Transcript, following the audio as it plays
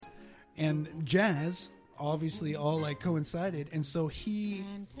and jazz obviously all like coincided, and so he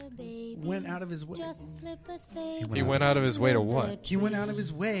went out of his way. He went out of his way to what? He went out of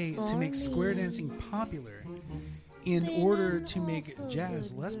his way to make square dancing popular in order to make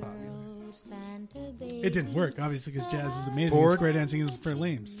jazz less popular. It didn't work, obviously, because jazz is amazing. And square dancing is for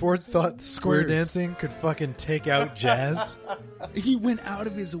lames. Ford thought square Squares. dancing could fucking take out jazz. He went out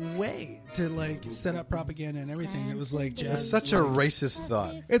of his way to like set up propaganda and everything. It was like jazz. That's such a racist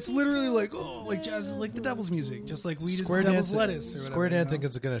thought. It's literally like, oh, like jazz is like the devil's music, just like weed is the devil's lettuce. Or Square whatever, dancing you know?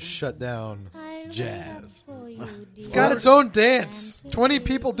 is going to shut down jazz. It's got its own dance. 20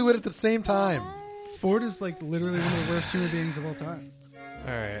 people do it at the same time. Ford is like literally one of the worst human beings of all time.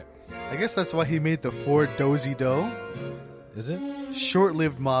 All right. I guess that's why he made the Ford Dozy Do. Is it?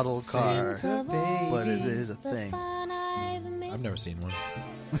 Short-lived model car, but it is a thing. I've never seen one.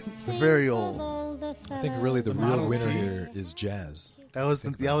 They're very old. I think really the real Model winner T. here is jazz. That was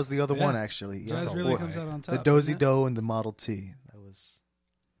the other Yeah. one actually. Yeah. Jazz really comes out on top. The Dozy doesn't it? Do and the Model T.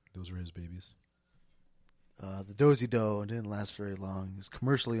 Those were his babies. The Dozy Do didn't last very long. It was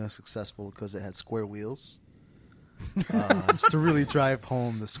commercially unsuccessful because it had square wheels. Just to really drive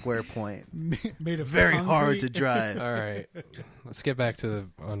home the square point. Made it Very concrete. hard to drive. All right. Let's get back to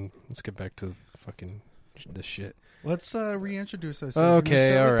fucking the shit. Let's reintroduce ourselves.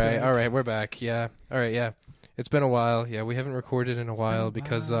 Okay, all right, we're back. Yeah, all right, yeah. It's been a while. Yeah, we haven't recorded in a while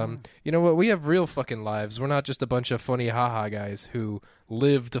because, you know what? We have real fucking lives. We're not just a bunch of funny haha guys who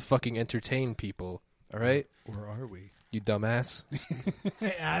live to fucking entertain people. All right, Or are we? you dumbass.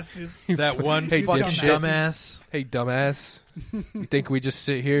 Asses. That one Hey, fucking dipshit. dumbass. Hey, dumbass. You think we just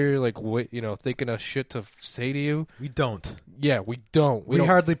sit here like thinking of shit to say to you? We don't. Yeah, we don't. We don't.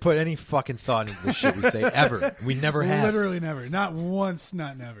 hardly put any fucking thought into the shit we say ever. We never have. Literally never. Not once,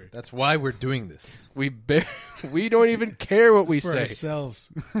 not never. That's why we're doing this. We don't even care what we It's for say. ourselves.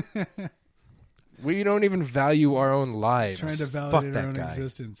 We don't even value our own lives. Trying to Fuck validate that our own guy.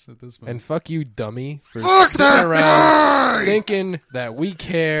 existence at this point. And fuck you, dummy, for Fuck sitting that around thinking that we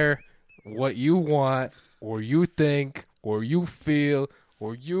care what you want, or you think, or you feel,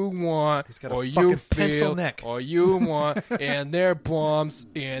 or you want, He's got a or fucking you pencil feel, neck. or you want, and their bombs,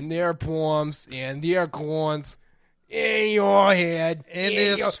 and their bombs, and their corns in your head, And in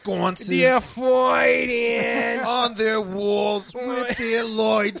their your- sconces. they're fighting. On their walls with their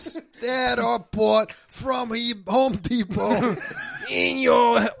lights that are bought from Home Depot. In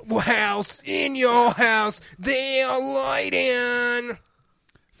your house, they are lighting.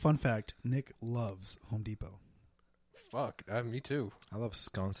 Fun fact, Nick loves Home Depot. Fuck, me too. I love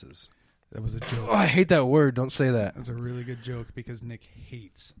sconces. That was a joke. Oh, I hate that word. Don't say that. That was a really good joke because Nick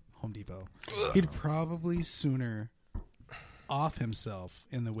hates Home Depot. He'd probably sooner off himself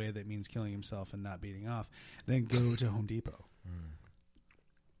in the way that means killing himself and not beating off than go to Home Depot.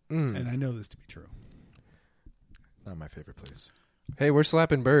 And I know this to be true. Not my favorite place. Hey, we're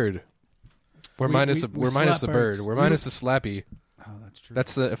slapping bird. We're minus we the slap bird. birds. We're minus the slappy. Oh, that's true.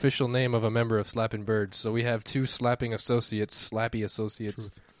 That's the official name of a member of Slapping Bird. So we have two slapping associates, slappy associates,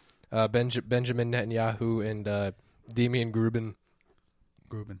 Benjamin Netanyahu and Damian Grubin.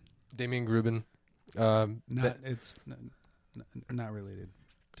 Damian Grubin. It's not related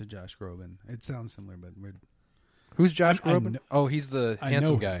to Josh Groban. It sounds similar, but Who's Josh I Groban? know- Oh, he's the I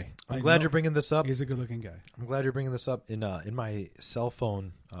handsome know. guy. I'm glad you're bringing this up. He's a good-looking guy. I'm glad you're bringing this up. In my cell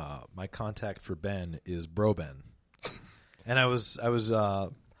phone, my contact for Ben is BroBen, and I was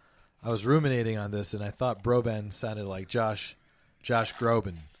ruminating on this, and I thought BroBen sounded like Josh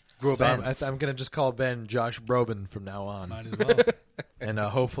Groban. So I'm gonna just call Ben Josh Broban from now on, Might as well. and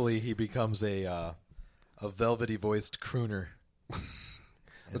hopefully he becomes a velvety voiced crooner.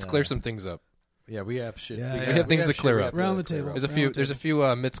 Let's clear some things up. Yeah, we have shit. Yeah, we yeah. have things to clear we up. have Round the clear table. up. There's a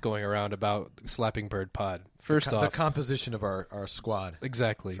few myths going around about Slapping Bird Pod. First the off, composition of our squad.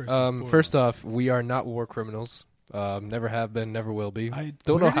 exactly. First and First off, we are not war criminals. Never have been, never will be. I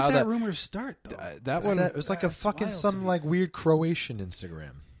Don't where know did how that rumor start, though. that one. It was like a That's fucking wild to some me. like weird Croatian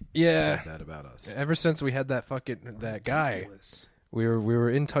Instagram. Yeah. said that about us. Ever since we had that guy, Ridiculous. we were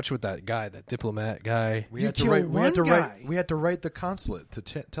in touch with that guy, that diplomat guy. We You had to killed write. We had to one write. guy. We had to write the consulate to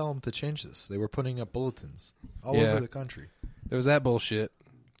tell them to change this. They were putting up bulletins all Yeah. over the country. There was that bullshit.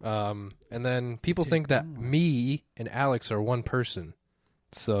 And then people think that me and Alex are one person.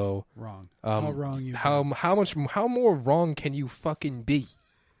 So Wrong. How wrong you how more wrong can you fucking be?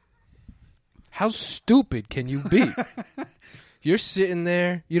 How stupid can you be? You're sitting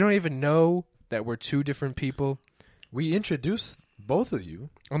there, you don't even know that we're two different people. We introduced both of you.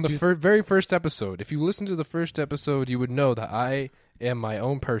 On the very first episode, if you listen to the first episode, you would know that I am my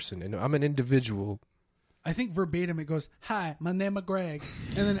own person and I'm an individual I think verbatim it goes, "Hi, my name is Greg,"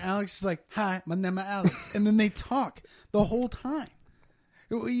 and then Alex is like, "Hi, my name is Alex," and then they talk the whole time.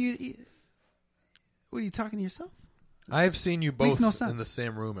 What are you talking to yourself? I've seen you Makes both no sense. in the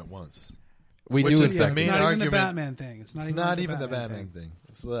same room at once. We Which do is in the fact. main It's not even the argument. Batman thing. It's not It's even, not the even the Batman Batman thing.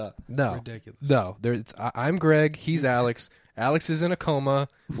 It's No, Ridiculous. no. I'm Greg. He's Alex. Alex is in a coma.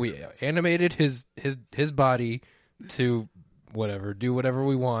 We animated his body to do whatever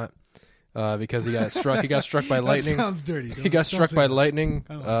we want because he got struck. He got struck by lightning. That sounds dirty. He got Don't struck say by that. lightning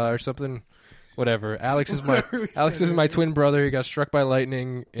I don't like or something. Whatever. Alex is my Whatever we Alex said is my earlier. twin brother. He got struck by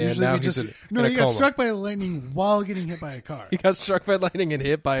lightning, and Usually now we he's just- in No, a he coma. got struck by lightning while getting hit by a car. He got struck by lightning and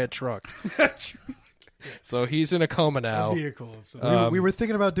hit by a truck. So he's in a coma A now. vehicle of some we were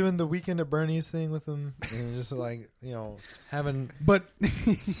thinking about doing the Weekend at Bernie's thing with him, and just like having But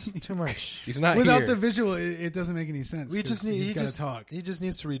too much. He's not without here. the visual, it doesn't make any sense. We 'cause just need. he's He gotta just talk. He just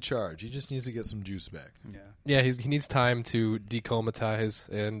needs to recharge. He just needs to get some juice back. Yeah. Yeah, he needs time to decomatize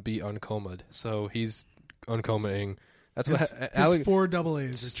and be uncomaed. So he's uncomating. That's His, what his Alex. 4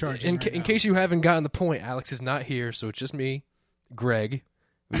 AA's are charging. In, in case you haven't gotten the point, Alex is not here, so it's just me, Greg.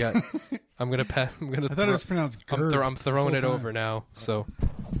 We got. I'm gonna pass. I'm gonna. I thought it was pronounced Gerb I'm throwing this it whole over time. now. So.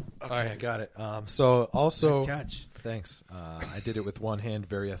 Okay, All I right. got it. So also, Nice catch. thanks. I did it with one hand,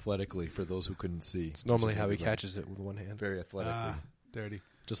 very athletically. For those who couldn't see, It's normally Which is how he everybody. catches it with one hand. Very athletically. Dirty.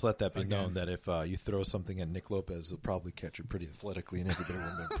 Just let that be Again. known that if you throw something at Nick Lopez, he'll probably catch it pretty athletically, and everybody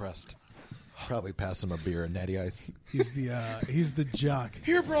will be impressed. Probably pass him a beer and natty ice. He's the jock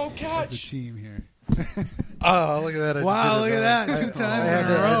Here, bro, of the catch. team here. Oh, look at that! I just Wow, did look it at right. that. 2 I times had in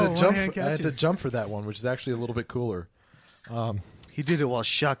to- a I had row. to jump One-hand for- I had to catches. jump for that one, which is actually a little bit cooler. He did it while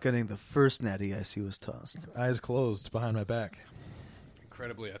shotgunning the first natty ice he was tossed. Eyes closed behind my back.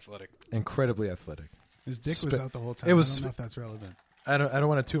 Incredibly athletic. Incredibly athletic. His dick was out the whole time. It was- I don't know if that's relevant. I don't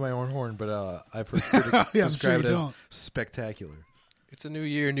want to toot my own horn, but I've heard critics Yeah, I'm describe sure it you as don't. spectacular. It's a new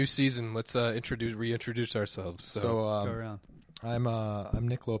year, new season. Let's reintroduce ourselves. So, Let's go around. I'm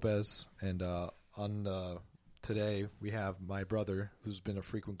Nick Lopez, and today we have my brother, who's been a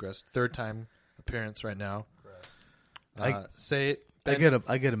frequent guest, 3rd time appearance right now. Say it, I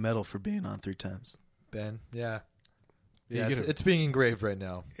Ben. get a medal for being on 3 times. Ben. Yeah, Yeah, you it's, get a- it's being engraved right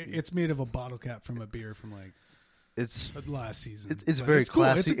now. It's made of a bottle cap from a beer from like It's last season. it's But very cool.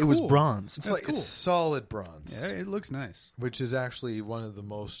 classy. It's It was cool. bronze. It's That's like cool. it's solid bronze, Yeah, it looks nice. which is actually one of the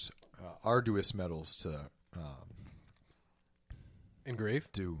most arduous metals to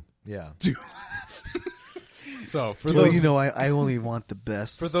engraved. do. Yeah. Do. So for Well, those I only want the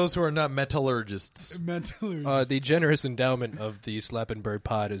best. for those who are not metallurgists, Mentally. The generous endowment of the Slappin' Bird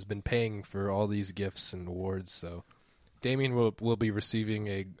Pod has been paying for all these gifts and awards. So, Damien will be receiving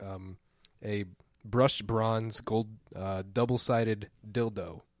a brushed bronze gold double-sided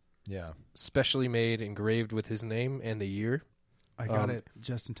dildo, yeah. specially made, engraved with his name and the year. I got it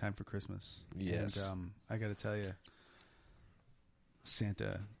just in time for Christmas. Yes. And, I got to tell you,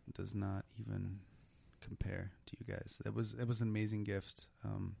 Santa does not even compare to you guys. It was an amazing gift.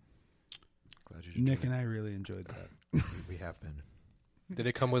 Glad you Nick and I really enjoyed that. we have been. Did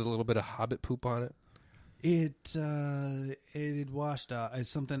it come with a little bit of Hobbit poop on it? It had washed out. It's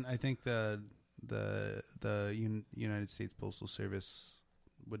something I think the United States Postal Service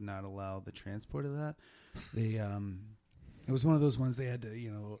would not allow the transport of that. They it was one of those ones they had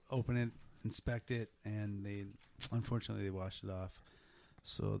to open it, inspect it, and they unfortunately washed it off.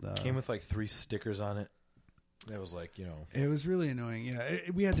 So Came with like 3 stickers on it. It was like it was really annoying. Yeah,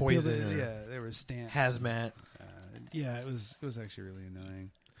 we had to Poison peel or the, yeah, there were stamps. hazmat. Yeah, it was actually really annoying.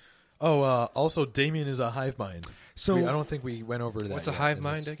 Oh, also Damien is a hive mind. So I don't think we went over that. What's a yet hive in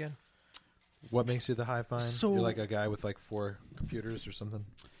mind this. again? What makes you the hive mind? So- You're like a guy with like 4 computers or something.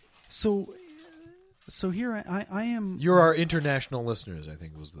 So here I am. You're our international listeners, I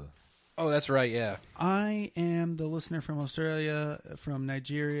think was the. Oh, that's right. Yeah. I am the listener from Australia, from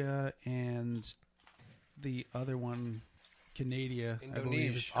Nigeria, and the other one, Canada. I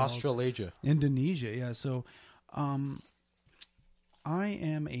believe it's called. Australasia. Indonesia. Yeah. So, I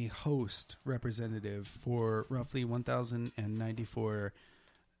am a host representative for roughly 1,094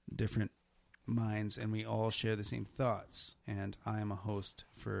 different minds, and we all share the same thoughts. And I am a host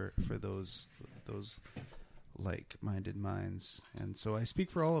for those like-minded minds, and so I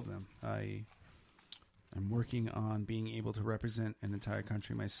speak for all of them. I'm working on being able to represent an entire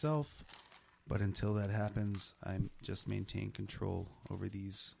country myself, but until that happens, I just maintain control over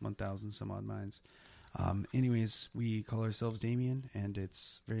these 1,000 some odd minds. Anyways, we call ourselves Damien, and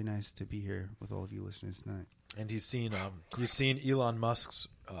it's very nice to be here with all of you listeners tonight. And he's seen Elon Musk's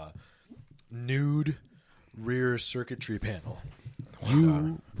nude rear circuitry panel.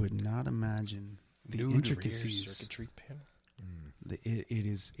 You would not imagine the Nude rear intricacies. circuitry panel. It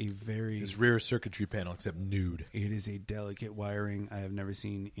is a very His rear circuitry panel, except nude. It is a delicate wiring. I have never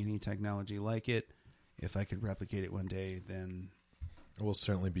seen any technology like it. If I could replicate it one day, then It will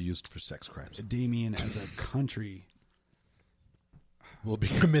certainly be used for sex crimes. Damien, as a country, We'll be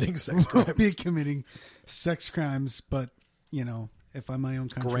committing sex will crimes. be committing sex crimes. But if I'm my own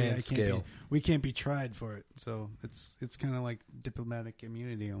country, Grand I can't scale. we can't be tried for it. So it's kind of like diplomatic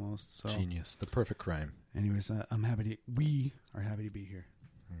immunity almost. So, Genius. The perfect crime. anyways, I'm happy. We are happy to be here.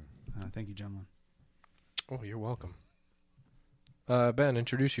 Thank you, gentlemen. Oh, you're welcome. Ben,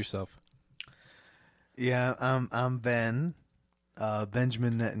 introduce yourself. Yeah, I'm Ben,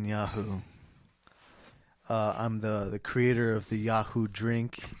 Benjamin Netanyahu. I'm the creator of the Yahoo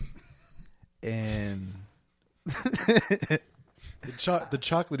drink, and The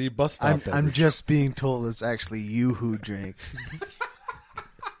chocolatey bus stop I'm beverage. just being told it's actually Yoo-hoo drink.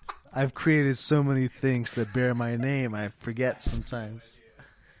 I've created so many things that bear my name, I forget sometimes.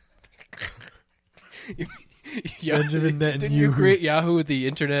 Benjamin Didn't you Netanyahu. create Yahoo, the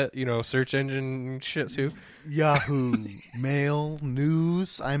internet, search engine shit too? Yahoo Mail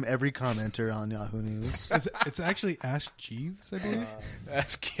News. I'm every commenter on Yahoo News. It's actually Ask Jeeves, I believe.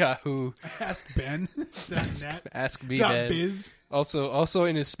 Ask Yahoo. Ask Ben. .net. Ask me, Dot Ben. biz. Also,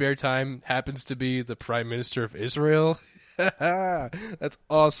 in his spare time, happens to be the Prime Minister of Israel. That's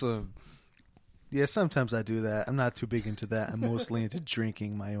awesome. Yeah, sometimes I do that. I'm not too big into that. I'm mostly into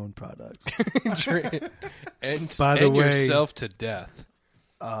drinking my own products. And By the and way- yourself to death.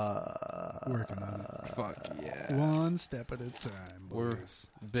 Working on it. Fuck yeah. One step at a time, We're boys.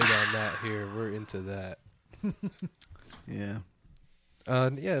 big on that here. We're into that. Yeah.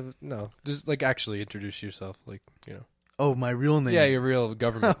 Yeah, no. Just actually introduce yourself. Oh, my real name. Yeah, your real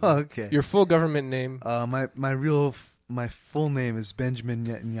government. Okay. Your full government name. My full name is Benjamin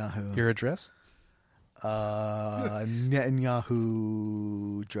Netanyahu. Your address.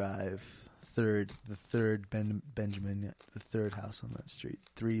 Netanyahu Drive, the third house on that street,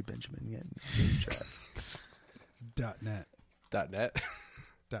 3 Benjamin Netanyahu Drive. .net. .net.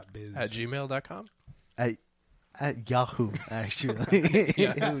 .biz. At gmail.com. At Yahoo, actually.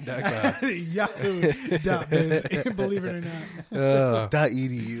 Yahoo.com. Yahoo.biz. Believe it or not.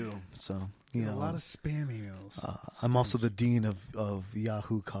 .edu. So A lot of spam emails. I'm also the dean of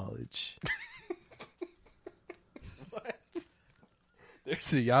Yahoo College.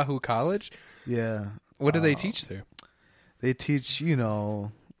 There's a Yahoo College. Yeah. What do they teach there? They teach,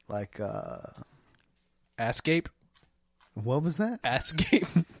 like Ask-gape? what was that? Ask-gape?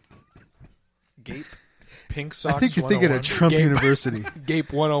 Gape? Pink Socks I think you're thinking of 101. Trump Game- University.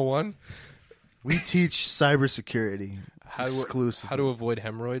 Gape 101? We teach cybersecurity How exclusively to avoid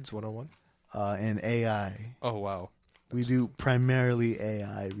hemorrhoids 101? and AI. Oh, wow. We do primarily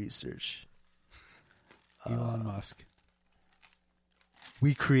AI research. Elon Musk.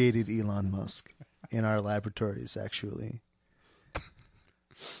 We created Elon Musk in our laboratories, actually.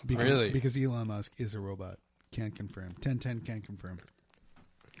 Really? Because Elon Musk is a robot. Can confirm. 1010 can confirm.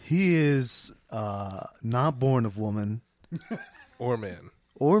 He is not born of woman Or man.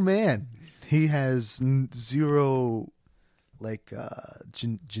 or man. He has zero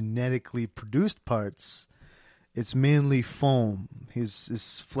genetically produced parts. It's mainly foam.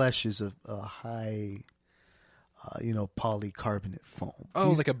 His flesh is a high, polycarbonate foam.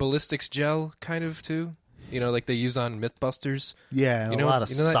 Oh, like a ballistics gel kind of too? Like they use on Mythbusters? Yeah, and a lot of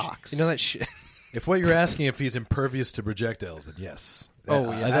socks. That shit? If what you're asking if he's impervious to projectiles, then yes.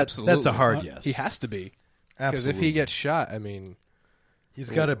 Absolutely. That's a hard yes. He has to be. Because Absolutely. if he gets shot, He's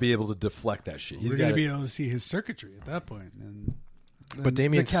got to be able to deflect that shit. He's We're got going to to be able to see his circuitry at that point. And But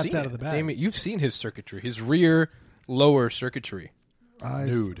Damien's the cat's seen out it. of the bag. Damien, you've seen his circuitry. His rear lower circuitry.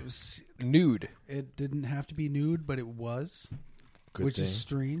 nude. Nude. It didn't have to be nude, but it was, Good which thing. is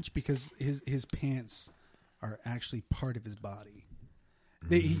strange because his pants are actually part of his body.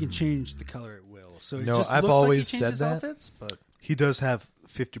 He can change the color at will. So it No, just I've looks always like he said changes that. outfits, but He does have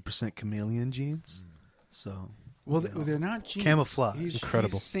 50% chameleon genes. So they're not genes. Camouflage.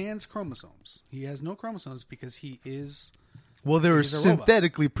 Incredible. He's sans chromosomes. He has no chromosomes because he is. well, they were He's a robot.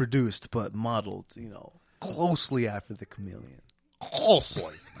 synthetically produced but modeled, closely after the chameleon.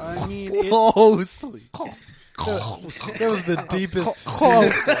 Closely. I mean, Closely. That was the deepest.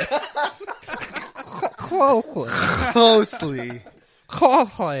 Closely.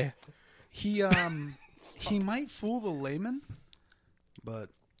 he might fool the layman, but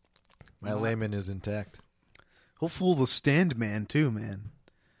My layman is intact. He'll fool the stand man too, man.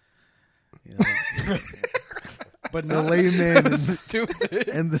 but The not layman Stupid.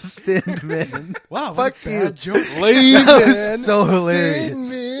 and the stand man. Wow, what Fuck a bad you. joke. Layman. That was so hilarious.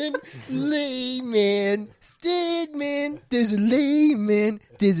 Stand Layman, Stanman, there's a layman,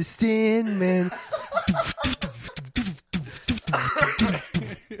 there's a Stanman.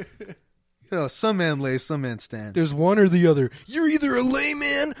 You know, some man lay, some man stand. There's one or the other. You're either a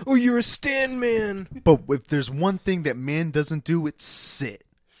layman or you're a Stanman. But if there's one thing that man doesn't do, it's sit.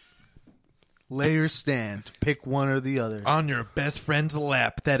 Lay or stand. Pick one or the other. On your best friend's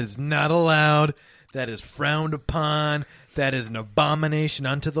lap. That is not allowed. That is frowned upon. That is an abomination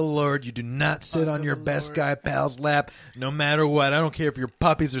unto the Lord. You do not sit on your best guy pal's lap, no matter what. I don't care if your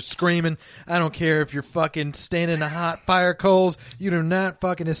puppies are screaming. I don't care if you're fucking standing in a hot fire coals. You do not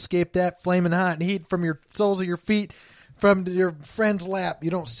fucking escape that flaming hot heat from your soles of your feet, from your friend's lap.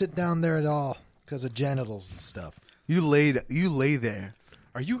 You don't sit down there at all because of genitals and stuff. You lay there.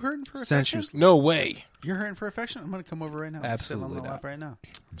 Are you hurting for affection? Sensuous. No way. You're hurting for affection? I'm going to come over right now. Absolutely Sit on my not. lap right now.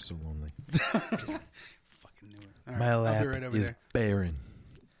 I'm so lonely. Fucking knew it. All right, My I'll lap be right over is there. barren.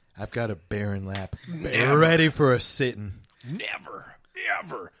 I've got a barren lap. Ready for a sitting. Never,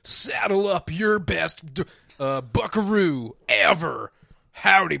 ever saddle up your best buckaroo ever.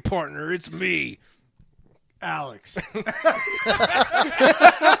 Howdy, partner. It's me. Alex.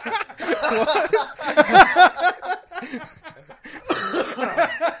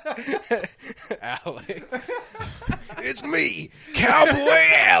 Alex. It's me, Cowboy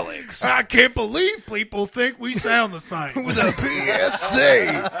Alex. I can't believe people think we sound the same. With a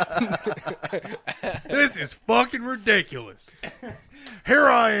PSA. This is fucking ridiculous. Here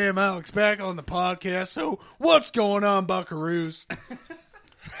I am, Alex, back on the podcast. So, what's going on, buckaroos?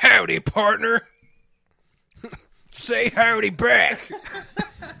 Howdy, partner. Say howdy back.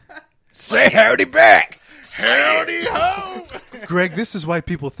 Say howdy back. Howdy ho! Greg, this is why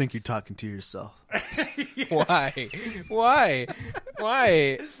people think you're talking to yourself. Why? Why?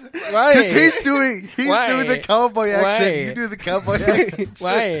 Why? Why? Because he's doing Why? the cowboy accent. Why? You do the cowboy accent.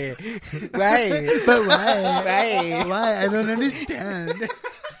 Why? Why? But why? Why? Why? I don't understand.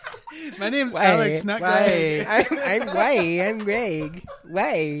 My name's Why? Alex, not Greg. I'm why? I'm Greg.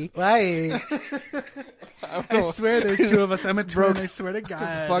 Why? Why? I swear there's two of us. I'm a twin, I swear to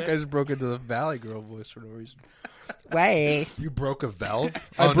God. Fuck! I just broke into the Valley Girl voice for no reason. Why? You broke a valve?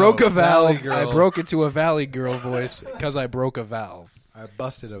 I broke a Valley valve. Girl. I broke into a Valley Girl voice because I broke a valve I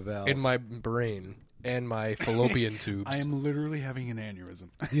busted a valve. in my brain and my fallopian tubes. I am literally having an aneurysm.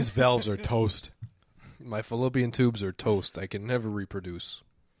 These valves are toast. My fallopian tubes are toast. I can never reproduce.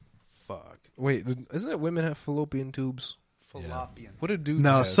 Fuck. Wait, isn't it women have fallopian tubes? Fallopian. What do dudes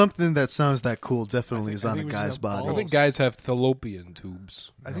No, have? something that sounds that cool definitely is I on a think we guy's should have body. I think guys have fallopian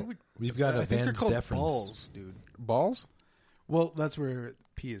tubes. I think We've got a I think they're Vans called deferens. balls, dude. Balls? Well, that's where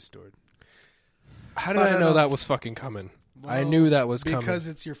pee is stored. How did But I I know don't that s- was fucking coming? I Well, knew that was coming. Because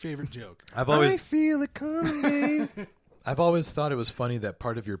it's your favorite joke. I've always feel it coming. I've always thought it was funny that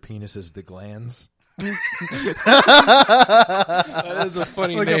part of your penis is the glands. That is a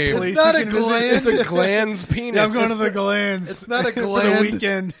funny Like a name. place It's not you a can visit. gland. It's a gland's penis. Yeah, I'm going to the glands. It's not a for the gland.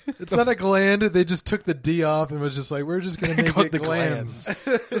 weekend. It's not a gland. They just took the D off and was just like, we're just going to make Called it the glands.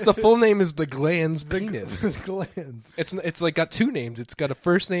 It's the full name is the gland's penis. Glands. It's like got two names. It's got a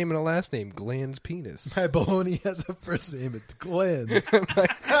first name and a last name. Gland's penis. My baloney has a first name. It's glands.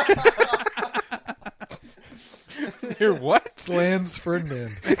 You're what? Glands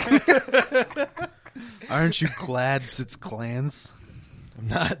Ferdinand. Aren't you glad it's clans? I'm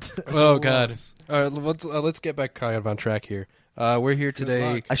not. Oh God! All right, let's get back kind of on track here. We're here today.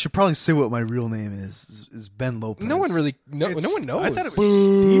 luck. I should probably say what my real name is Ben Lopez. No one really. No one knows. I thought it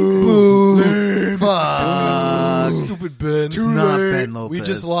was Steve. Fuck. Stupid Ben. It's not Ben Lopez. We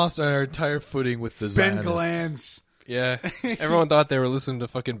just lost our entire footing with the Ben Zionists. Glands. Yeah, everyone thought they were listening to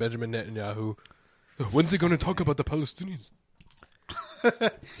fucking Benjamin Netanyahu. When's he going to talk about the Palestinians?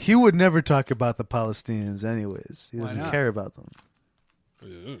 He would never talk about the Palestinians anyways. He Why doesn't not? care about them.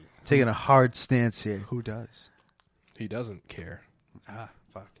 Taking a hard stance here. Who does? He doesn't care. Ah,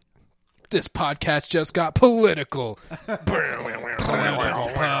 fuck. This podcast just got political. Israel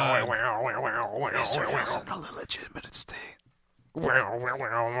isn't a legitimate state.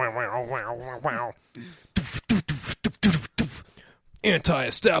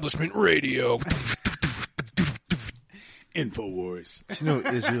 Anti-establishment radio. Infowars. You know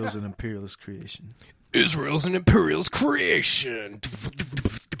Israel's an imperialist creation. Israel's an imperialist creation.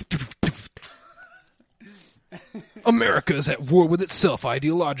 America is at war with itself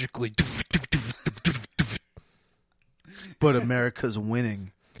ideologically. But America's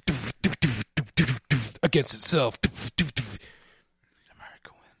winning. Against itself.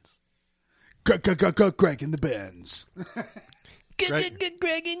 America wins. Greg in the Benz.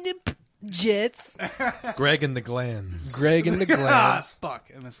 Greg in the Jets. Greg and the Glands. Greg and the Glands. Fuck.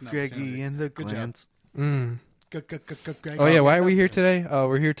 I missed an Greggy opportunity. and the Good job. Glance. Mm. Greg. Oh yeah, why are we here today?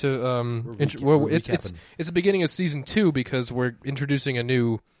 We're here to we're it's recapping. the beginning of season 2 because we're introducing a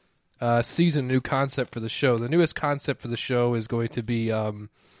new season, new concept for the show. The newest concept for the show is going to be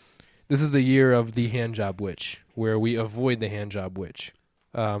this is the year of the handjob witch, where we avoid the handjob witch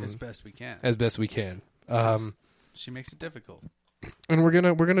As best we can. as best we can. She makes it difficult. And we're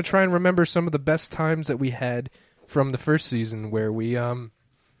gonna try and remember some of the best times that we had from the first season, where we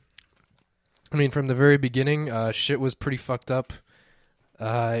I mean, from the very beginning, shit was pretty fucked up.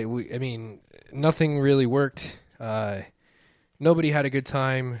 Nothing really worked. Nobody had a good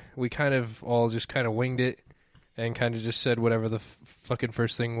time. We kind of all just kind of winged it and kind of just said whatever the fucking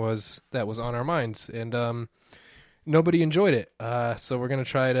first thing was that was on our minds. And nobody enjoyed it. So we're going to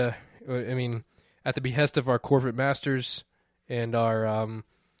try to, at the behest of our corporate masters and our,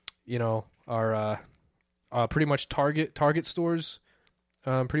 pretty much Target stores,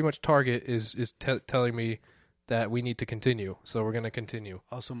 pretty much Target is telling me that we need to continue, so we're going to continue.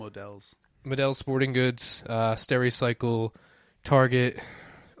 Also Models. Model Sporting Goods, Stericycle, Target,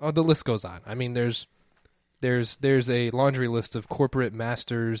 the list goes on. I mean, there's a laundry list of corporate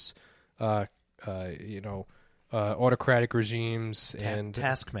masters, autocratic regimes, and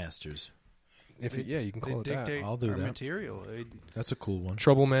Taskmasters. you can call it that. Dictate I'll do our that. material. That's a cool one.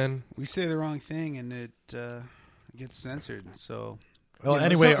 Troublemen. We say the wrong thing and it gets censored. So, Well, you know,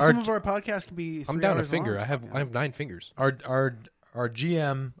 anyway, some of our podcasts can be. I'm 3 down a hours finger. long. I have 9 fingers. Our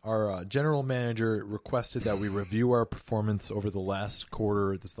GM, our general manager, requested that we review our performance over the last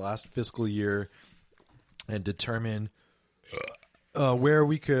quarter, this last fiscal year, and determine where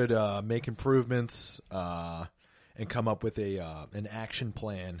we could make improvements and come up with an action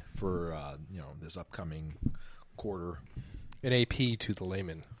plan for this upcoming quarter. An AP to the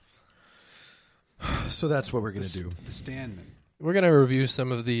layman. So that's what we're going to do. The Standman. We're gonna review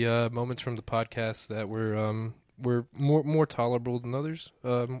some of the moments from the podcast that were more tolerable than others,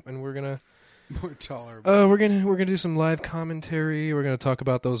 and we're gonna More tolerable. we're gonna do some live commentary. We're gonna talk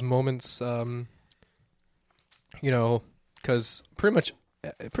about those moments, because pretty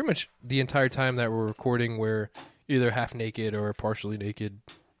much the entire time that we're recording, we're either half naked or partially naked,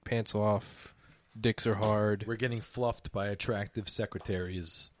 pants off, dicks are hard. We're getting fluffed by attractive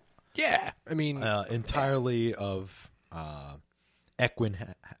secretaries, Yeah, I mean, entirely of equine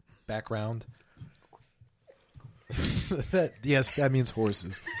background. That means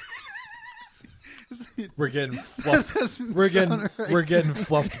horses. We're getting fluffed. We're getting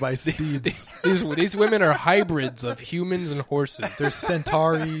fluffed by steeds. these women are hybrids of humans and horses. They're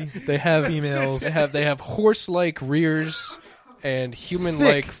centauri. They have females. They have horse-like rears and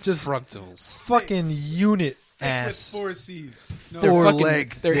human-like Thick, just frontals. Fucking unit ass. With 4 C's. No, They're Four fucking- leg.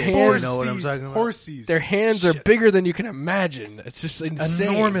 their thick, hands- you know what I'm C's. talking about? Horses. Their hands are bigger than you can imagine. It's just insane.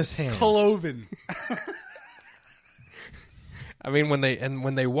 Enormous hands. Cloven. I mean,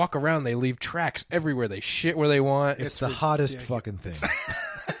 when they walk around, they leave tracks everywhere. They shit where they want. It's the hottest ridiculous. fucking thing.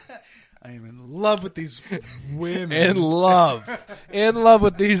 I am in love with these women. in love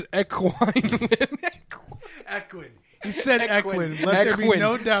with these equine women. Equine. He said Equine. equine. Let there be Equine.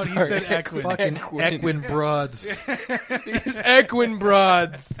 no doubt he Sorry. said equine. Fucking Equine. equine broads. These equine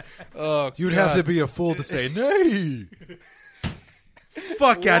broads. Oh, You'd God. have to be a fool to say nay.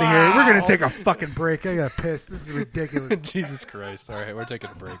 Fuck out of here. We're going to take a fucking break. I got pissed. This is ridiculous. Jesus Christ. All right, we're taking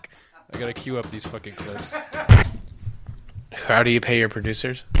a break. I got to queue up these fucking clips. How do you pay your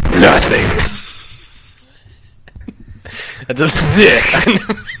producers? Nothing. That doesn't Dick.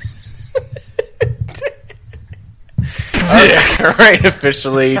 Dick. All right,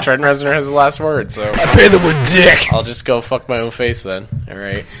 officially, Trent Reznor has the last word. So I pay them with dick. I'll just go fuck my own face then. All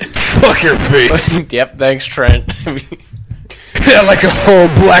right. Fuck your face. Yep. Thanks, Trent. Yeah, like a hole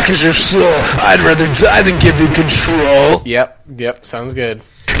black as your soul. I'd rather die than give you control. Yep. Sounds good.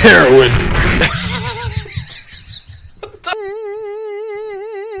 Heroin.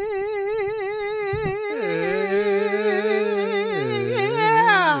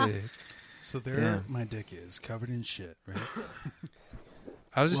 So there my dick is, covered in shit, right?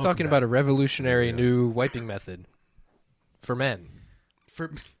 I was just Welcome talking back. about a revolutionary new wiping method for men.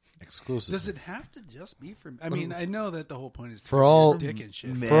 For Exclusive. Does it have to just be for? I mean, I know that the whole point is to For cover all- your dick and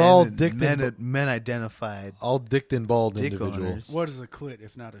shit. For all dick men, and- men identified. all dicked and bald Dick individuals. owners. What is a clit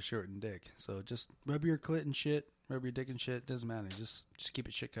if not a shortened dick? So just rub your clit and shit, rub your dick and shit. Doesn't matter. Just keep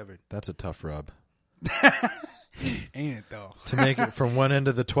it shit covered. That's a tough rub. Ain't it though? To make it from one end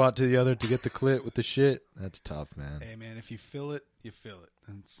of the twat to the other to get the clit with the shit, that's tough, man. Hey man, if you feel it, you feel it.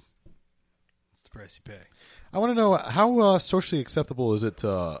 It's It's the price you pay. I want to know how socially acceptable is it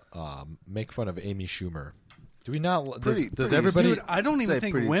to make fun of Amy Schumer? Do we not? Does everybody? Dude, I don't even say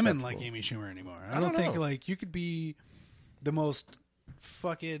think pretty women acceptable. like Amy Schumer anymore. I don't don't think know. like you could be the most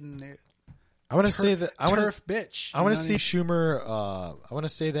fucking I want to say that I want to. turf bitch. I want to You know see Schumer. I want to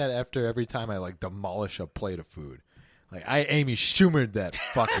say that after every time I like demolish a plate of food, like I Amy Schumered that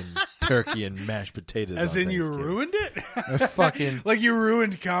fucking turkey and mashed potatoes. as on in you Thanksgiving. ruined it. I fucking. like you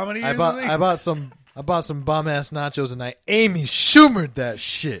ruined comedy. I or bought something? I bought some bum ass nachos and I Amy Schumered that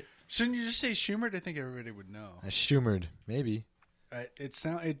shit. Shouldn't you just say Schumer? I think everybody would know. I Schumered maybe.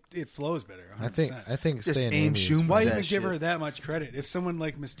 It flows better. 100%. I think Just saying aim Amy is Schumer. fine. Why that even give shit. her that much credit? If someone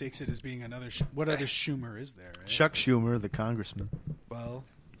like mistakes it as being another, what other Schumer is there? Right? Chuck Schumer, the congressman. Well,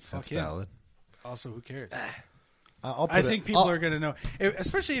 fuck That's him. valid. Also, who cares? I'll put I it- think people I'll- are going to know,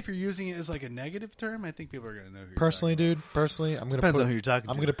 especially if you're using it as like a negative term. I think people are going to know. Who you're Personally, talking dude. Personally, I'm gonna Depends put, on who you're talking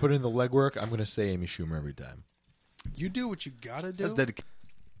I'm to. gonna put in the legwork. I'm gonna say Amy Schumer every time. about. You do what you gotta do. That's dedicated.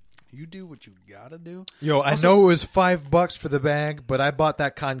 You do what you gotta do. Yo, I Also- know it was $5 for the bag, but I bought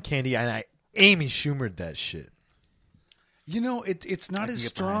that cotton candy and I Amy Schumered that shit. You know, it's not as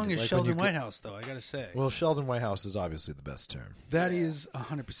get behind strong it. as Like when Sheldon you go- Whitehouse, though. I gotta say, Well, Sheldon Whitehouse is obviously the best term, that is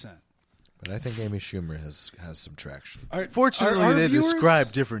 100%. but I think Amy Schumer has some traction. Fortunately, our they viewers-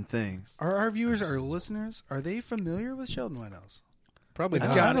 describe different things. Are our viewers, our listeners, are they familiar with Sheldon Whitehouse? Probably It's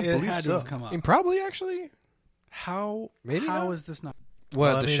not. got don't it believe had to so. have come I up. mean, probably actually. How Maybe how not. is this not? What,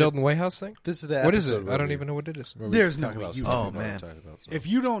 Well, I the mean, Sheldon Whitehouse thing? This is the What is episode it? where I don't we- even know what it is. where we There's talk no way about you stuff don't. we've Oh, already man. talked about, so. If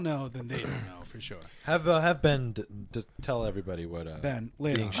you don't know, then they don't know for sure. Have Ben to tell everybody what Ben,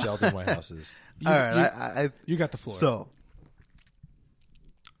 lay it being on. Sheldon Whitehouse is. All right, You got the floor. So,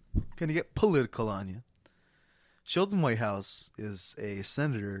 gonna get political on you. Sheldon Whitehouse is a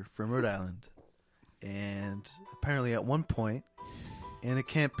senator from Rhode Island, and apparently at one point, in a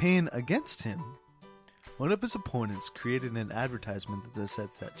campaign against him, one of his opponents created an advertisement that said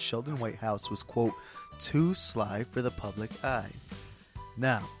that Sheldon Whitehouse was, quote, too sly for the public eye.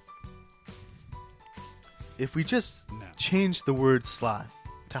 Now, if we just No. change the word sly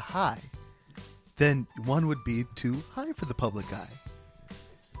to high, then one would be too high for the public eye.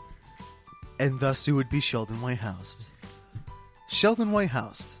 And thus it would be Sheldon Whitehouse. Sheldon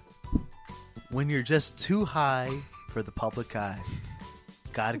Whitehouse, when you're just too high for the public eye,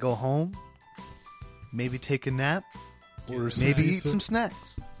 gotta go home, maybe take a nap, maybe eat some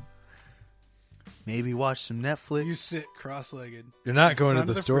snacks, maybe watch some Netflix. you sit cross-legged. You're not in going to front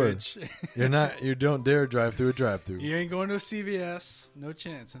the of store. fridge. You don't dare drive through a drive-through. You ain't going to a CVS. No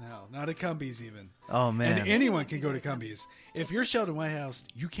chance in hell. Not a Cumbies even. Oh, man. And anyone can go to Cumbies. If you're Sheldon Whitehouse,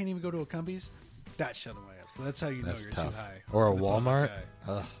 you can't even go to a Cumbies. That's Sheldon Whitehouse. So that's how you know That's you're tough. too high. Or a for the public Walmart.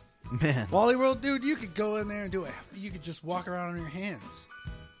 eye. Ugh. Man. Wally World, dude, you could go in there and do it. You could just walk around on your hands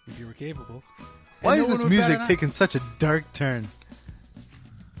if you were capable. Why And is no this one would bat music an eye. taking such a dark turn?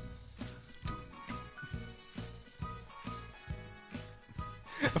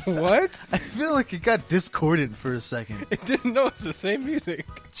 What? I feel like it got discordant for a second. I didn't know it's the same music.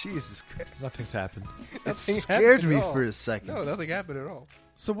 Jesus Christ. Nothing's happened. It Nothing scared happened me at all. for a second. No, nothing happened at all.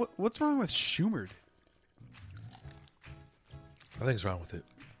 So what's wrong with Schumered? Nothing's wrong with it.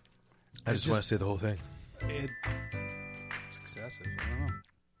 I It's just want to just- say the whole thing. It's excessive.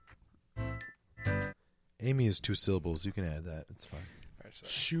 I don't know. Amy is 2 syllables. You can add that. It's fine.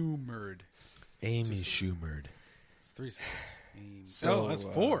 Schumered. Amy Schumered. It's 3 syllables. Amy. So, No, that's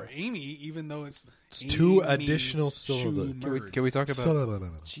 4. Amy, even though it's 2 Amy additional syllables. Schumered. Can we talk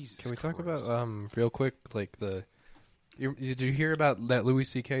about? Jesus Can we talk Christ. about real quick like the? Did you hear about that Louis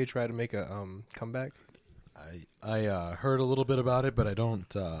C.K. try to make a comeback? I heard a little bit about it, but I don't.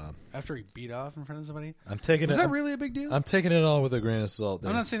 After he beat off in front of somebody? I'm taking Was it. that really a big deal? I'm taking it all with a grain of salt.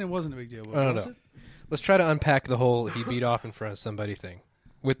 I'm not saying it wasn't a big deal. But No, was no. it? Let's try to unpack the whole he beat off in front of somebody thing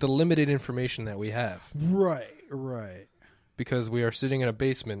with the limited information that we have, Right. because we are sitting in a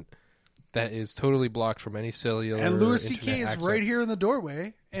basement that is totally blocked from any cellular. And Louis internet C.K. is access. right here in the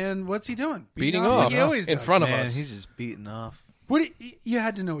doorway. And what's he doing? Beating like off he always in does. front of Man, us. he's just beating off. What you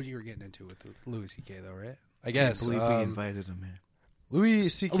had to know what you were getting into with the Louis C.K. though, right? I guess. I believe we invited him here. Louis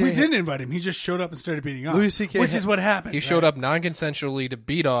C.K. We didn't invite him. He just showed up and started beating off. Louis C.K. Which is what happened. He showed up non-consensually to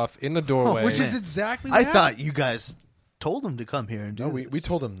beat off in the doorway. Which is man. exactly I what happened. thought you guys told him to come here and do No, this. we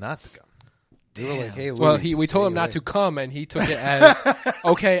told him not to come. We were like, hey, Louis, well, we told him stay not away. to come, and he took it as,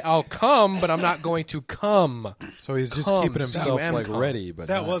 okay, I'll come, but I'm not going to come. So he's just Come, keeping himself Sam, like come. ready, but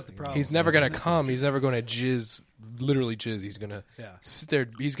That not, was the you problem. He's never going to come. He's never going to jizz, literally jizz. He's going to Yeah. sit there.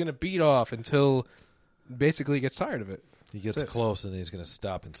 He's going to beat off until basically he gets tired of it. He gets That's it. close and then he's going to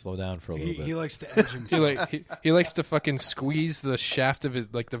stop and slow down for a little bit. He likes to edge He himself. he likes to fucking squeeze the shaft of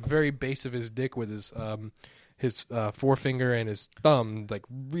his, like the very base of his dick with his forefinger and his thumb like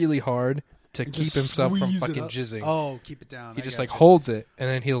really hard to And keep just himself from squeeze it fucking up. jizzing. Oh, keep it down. He I just gotcha. like holds it and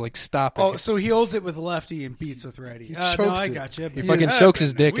then he'll like stop. Oh, and so he holds it with lefty and beats with righty. He No, chokes I it. got you. He fucking chokes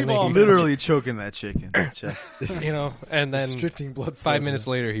his dick We've and then all he- Literally choking that chicken. Just you know, and then Restricting blood flow. 5 minutes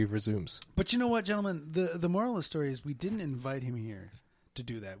later he resumes. But you know what, gentlemen? The moral of the story is we didn't invite him here to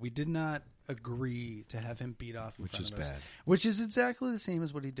do that. We did not agree to have him beat off in Which front is of us. bad. Which is exactly the same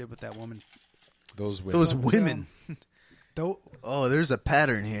as what he did with that woman. Those women. those women. Though Oh, there's a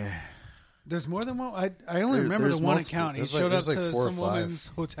pattern here. there's more than one. I only remember there's the one multiple. account. He There's like- showed up there's like to 4 or some 5. woman's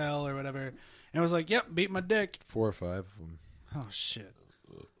hotel or whatever, and was like, "Yep, beat my dick." 4 or 5 of them. Oh shit.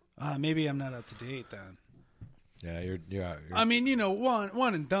 Maybe I'm not up to date then. Yeah, you're out. I mean, you know,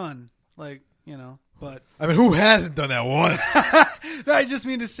 one and done. Like, you know, but I mean, who hasn't done that once? I just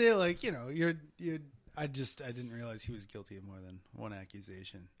mean to say, like, you know, you're. I didn't realize he was guilty of more than one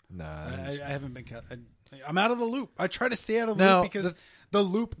accusation. Nah. I haven't been. I'm out of the loop. I try to stay out of the Now, loop because the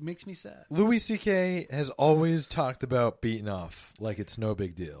loop makes me sad. Louis C.K. has always talked about beating off like it's no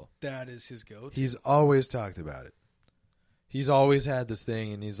big deal. That is his go-to. He's always talked about it. He's always had this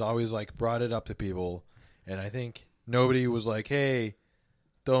thing, and he's always like brought it up to people. And I think nobody was like, "Hey,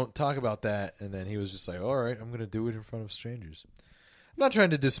 don't talk about that." And then he was just like, "All right, I'm going to do it in front of strangers." I'm not trying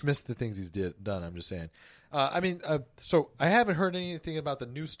to dismiss the things he's done. I'm just saying. So I haven't heard anything about the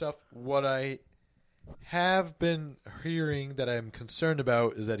new stuff. What I have been hearing that I'm concerned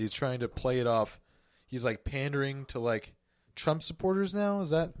about is that he's trying to play it off. He's like pandering to like Trump supporters now.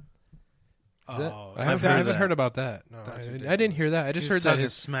 Is that? Oh, I haven't heard about that. No, That's I ridiculous. didn't hear that. I just heard that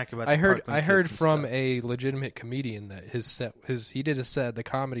his. smack about. I the heard Parkland kids and from stuff. a legitimate comedian that he did a set at the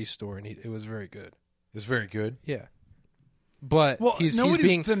Comedy Store and it was very good. It's very good. Yeah, but Well, he's nobody's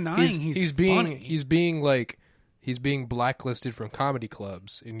being denying he's funny. he's being blacklisted from comedy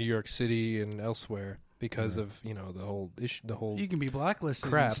clubs in New York City and elsewhere because of the whole issue. The whole You can be blacklisted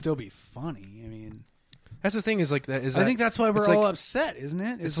Crap. and still be funny. I mean, that's the thing is like that. I think that's why we're it's all like- upset, isn't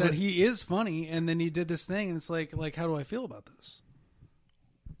it? Is it's that like- he is funny, and then he did this thing, and it's like how do I feel about this?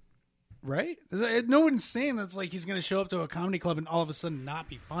 Right? No one's saying that's like he's going to show up to a comedy club and all of a sudden not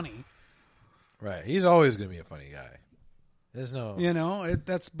be funny. Right. He's always going to be a funny guy. There's no. You know,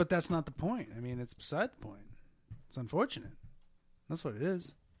 but that's not the point. I mean, it's beside the point. It's unfortunate. That's what it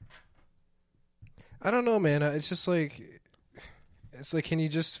is. I don't know, man. It's just like can you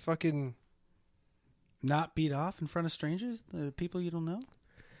just fucking Not beat off in front of strangers, the people you don't know.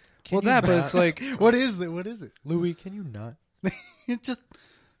 but it's like What is it? What is it? Louis, can you not? Just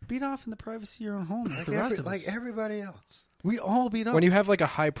beat off in the privacy of your own home, like the rest of us. everybody else. We all beat off. when you have like a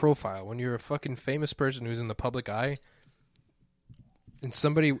high profile, when you're a fucking famous person who's in the public eye, and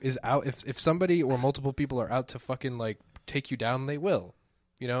somebody is out, if somebody or multiple people are out to fucking like take you down, they will.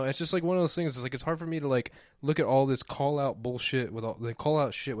 You know, it's just like one of those things. It's like it's hard for me to like look at all this call out bullshit with all the call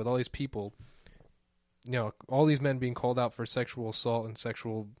out shit with all these people. You know, all these men being called out for sexual assault and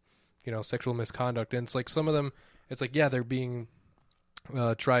sexual misconduct, and it's like some of them, it's like they're being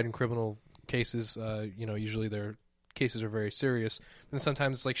tried in criminal cases. Usually their cases are very serious, and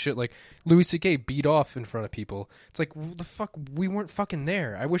sometimes it's like shit like Louis C.K. beat off in front of people. It's like, what the fuck, we weren't fucking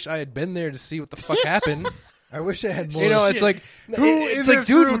there. I wish I had been there to see what the fuck happened. I wish I had more. You know, it's like Who it's in like, this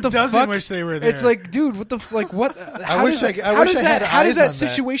dude, room what the doesn't fuck? wish they were there? It's like, dude, what the like what? I wish I had how does eyes that on that.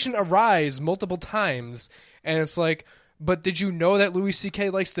 situation arise multiple times? And it's like, but did you know that Louis C.K.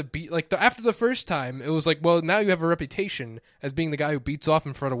 likes to beat after the first time? It was like, well, now you have a reputation as being the guy who beats off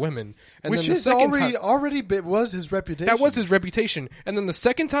in front of women, and which then the is second time, already was his reputation. that was his reputation. And then the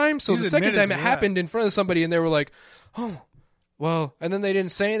second time, so He's the second admitted time it to that. happened in front of somebody, and they were like, oh. Well, and then they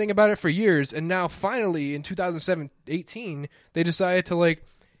didn't say anything about it for years, and now finally in 2018, they decided to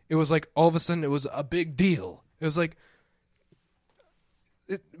it was like all of a sudden it was a big deal. It was like,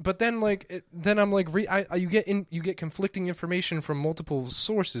 but then then I'm like, you get conflicting information from multiple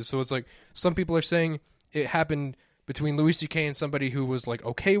sources. So it's like some people are saying it happened between Louis C.K. and somebody who was like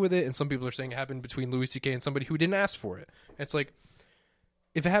okay with it, and some people are saying it happened between Louis C.K. and somebody who didn't ask for it. It's like,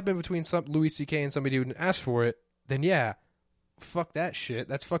 if it happened between Louis C.K. and somebody who didn't ask for it, then yeah. Fuck that shit.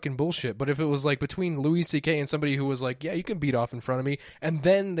 That's fucking bullshit. But if it was like between Louis C.K. and somebody who was like, yeah, you can beat off in front of me, and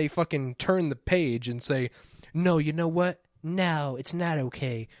then they fucking turn the page and say, no, you know what? No, it's not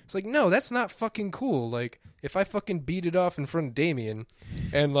okay. It's like, no, that's not fucking cool. Like, if I fucking beat it off in front of Damien,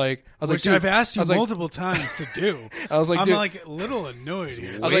 and I was Which like, dude, I've asked you I was like- multiple times to do. I was like, I'm dude, like a little annoyed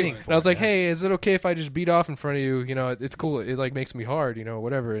here. I was like, hey, is it okay if I just beat off in front of you? You know, it's cool. It like makes me hard, you know,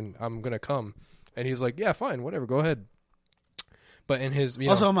 whatever, and I'm gonna come. And he was like, yeah, fine, whatever, go ahead. But in his,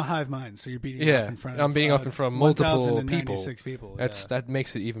 Also, I'm a hive mind, so you're beating yeah, off in front I'm beating off in front of multiple 1,096 people. that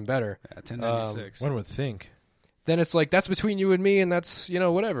makes it even better. Yeah, 1096. One would think. Then it's like that's between you and me, and that's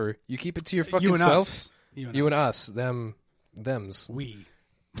whatever. You keep it to your fucking you and self. us. You and us, them's,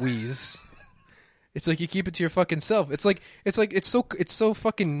 we's. It's like you keep it to your fucking self. It's so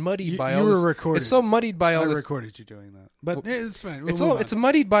fucking muddied by all were this. recorded. It's so muddied by all I this. recorded you doing that, but it's fine. It's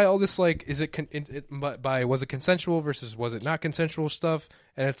muddied by all this. Like, is it by was it consensual versus was it not consensual stuff?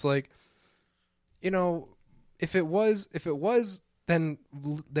 And it's like, if it was, then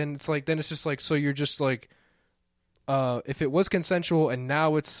it's just like, so you're just like, if it was consensual and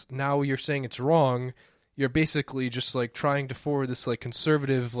now you're saying it's wrong, you're basically just like trying to forward this like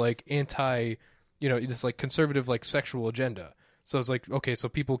conservative like anti. This like conservative like sexual agenda. So it's like, okay, so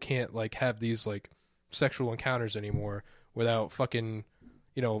people can't like have these like sexual encounters anymore without fucking,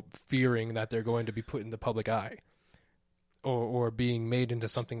 fearing that they're going to be put in the public eye or being made into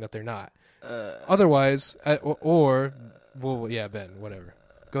something that they're not. Otherwise, Ben, whatever.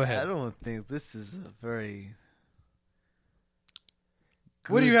 Go ahead. I don't think this is a very.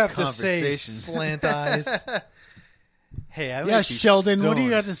 What do you good have to say, conversation. slant eyes? Hey, I Yeah, might be Sheldon. What do you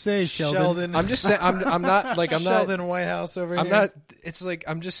stoned. got to say, Sheldon? Sheldon. I'm just saying. I'm not like I'm not. Sheldon Whitehouse over I'm here. not. It's like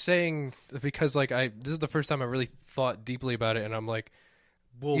I'm just saying because like this is the first time I really thought deeply about it, and I'm like,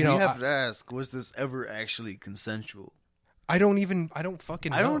 Well, you know, we have to ask: was this ever actually consensual? I don't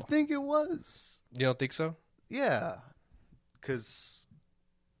fucking know. I don't think it was. You don't think so? Yeah, because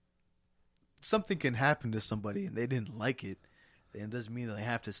something can happen to somebody and they didn't like it, and it doesn't mean they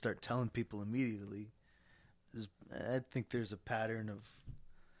have to start telling people immediately. I think there's a pattern of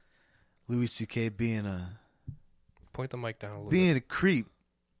Louis C.K. being a Point the mic down a little bit. a creep,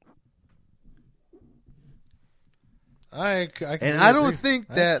 I and I don't think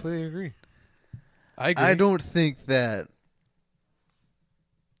I that completely agree. I agree. I don't think that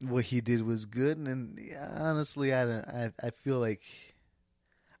what he did was good, and honestly, I feel like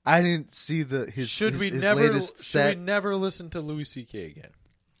I didn't see his latest set. Should we never listen to Louis C.K. again?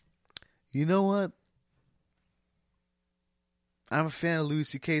 You know what? I'm a fan of Louis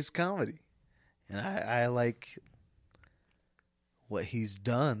C.K.'s comedy, and I like what he's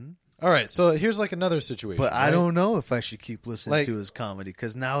done. All right, so here's like another situation. But I right? don't know if I should keep listening Like- to his comedy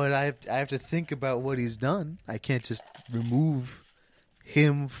because now I have to think about what he's done. I can't just remove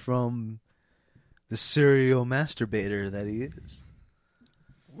him from the serial masturbator that he is.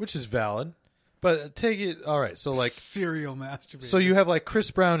 Which is valid. But take it. All right, so like, serial masturbator. so you have like Chris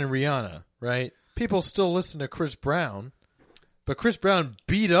Brown and Rihanna, right? People still listen to Chris Brown, but Chris Brown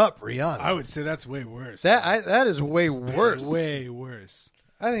beat up Rihanna. I would say that's way worse. That is way worse. Way worse.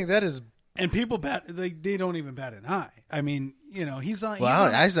 I think that is. And people they don't even bat an eye. I mean, he's on.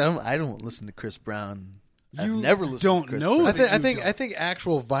 Well, he's on, I don't listen to Chris Brown. I've You never listened don't to Chris know Brown. that. I think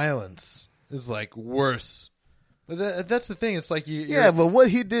actual violence is like worse. But that's the thing. It's like Yeah, but what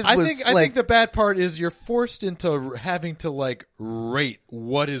he did I was think the bad part is you're forced into having to like rate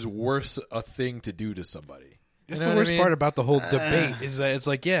what is worse a thing to do to somebody. You That's know the what I worst mean? part about the whole debate is that it's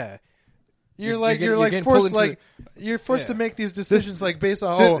like, yeah, You're getting forced pulled into to make these decisions like based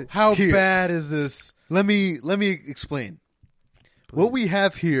on how Here. bad is this? Let me explain. What we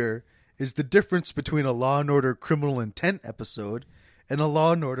have here is the difference between a Law and Order Criminal Intent episode and a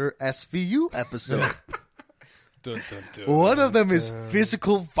Law and Order SVU episode. One of them is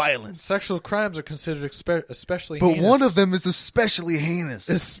physical violence, Sexual crimes are considered especially but heinous. one of them is especially heinous.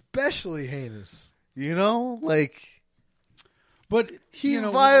 especially heinous. Like but he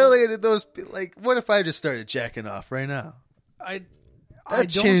violated those. Like, what if I just started jacking off right now? I That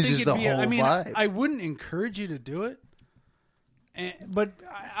don't changes think the it'd be, I whole mean, vibe. I wouldn't encourage you to do it, but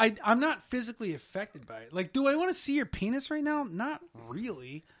I'm not physically affected by it. Like, do I want to see your penis right now? Not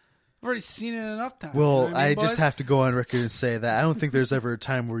really. I've already seen it enough times. Well, You know what I mean, just boys? have to go on record and say that I don't think there's ever a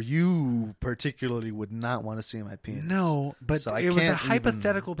time where you particularly would not want to see my penis. No, but So I it was a can't even-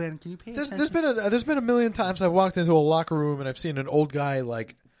 hypothetical, Ben. Can you pay There's attention? been a million times I've walked into a locker room and I've seen an old guy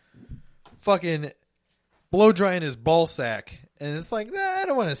like fucking blow drying his ball sack, and it's like, I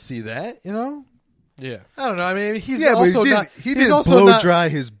don't want to see that. yeah. I don't know. I mean, he's Yeah, also but not. he he's didn't also blow not, dry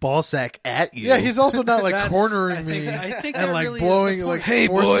his ball sack at you. Yeah, he's also not like That's- cornering I me think and that like really is the blowing, point. like Hey,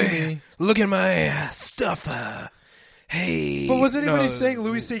 forcing boy, me. look at my stuff. Hey. But was anybody No. saying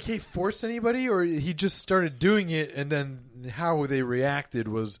Louis C.K. forced anybody, or he just started doing it, and then how they reacted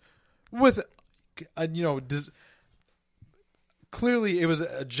was with, clearly it was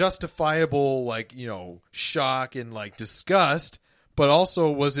a justifiable, like, shock and like disgust, but also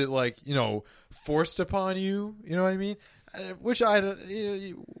was it like, forced upon you? You know what I mean? Which I don't.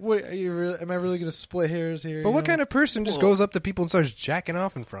 Am I really going to split hairs here? But what kind of person just goes up to people and starts jacking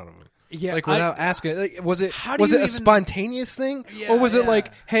off in front of them? Yeah, like without asking. Like, was it How do was you it a even- spontaneous thing, Yeah, or was it yeah.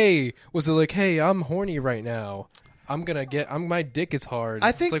 like, hey, I'm horny right now. My dick is hard.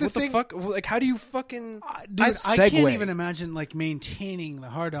 I think it's like, the what thing- the fuck? Like, how do you fucking Dude, I can't segue? even imagine like maintaining the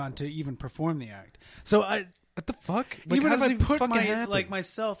hard on to even perform the act. So What the fuck? Like, even how if does I it put fucking my happen? like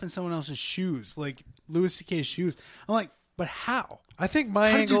myself in someone else's shoes, like Louis C.K.'s shoes, I'm like, but how? I think my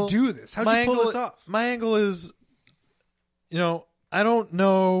How angle. did you do this? How my did you pull angle- this off? My angle is, I don't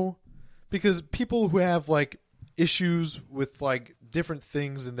know, because people who have like issues with like different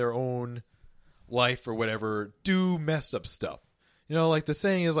things in their own life or whatever do messed up stuff. Like the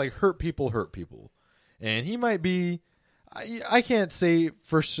saying is like hurt people, and he might be. I can't say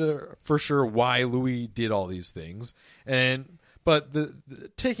for sure why Louis did all these things, but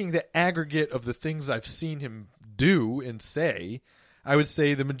the taking the aggregate of the things I've seen him do and say, I would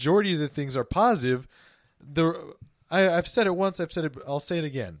say the majority of the things are positive. I've said it once. I'll say it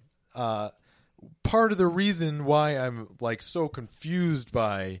again. Part of the reason why I'm like so confused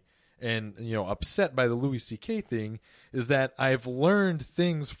by and upset by the Louis C.K. thing is that I've learned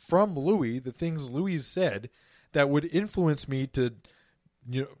things from Louis, the things Louis said, that would influence me to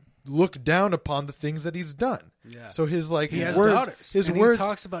look down upon the things that he's done. Yeah. So his He has words, daughters. his and words he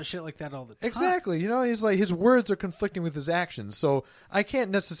talks about shit like that all the time. exactly. He's like his words are conflicting with his actions. So I can't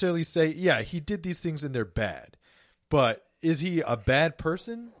necessarily say, yeah, he did these things and they're bad. But is he a bad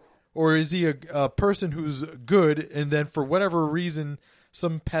person, or is he a person who's good and then for whatever reason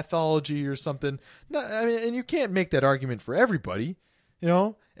some pathology or something? No, I mean, and you can't make that argument for everybody,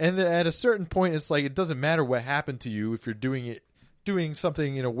 And at a certain point, it's like it doesn't matter what happened to you if you're doing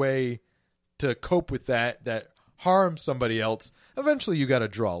something in a way to cope with that harms somebody else. Eventually, you got to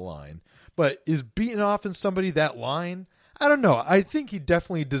draw a line. But is beating off in somebody that line? I don't know. I think he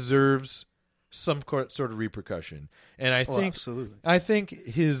definitely deserves some sort of repercussion, and I think absolutely. I think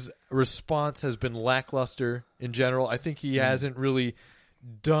his response has been lackluster in general. I think he hasn't really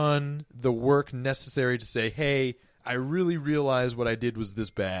done the work necessary to say, hey, I really realize what I did was this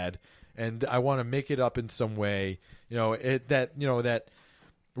bad, and I want to make it up in some way. That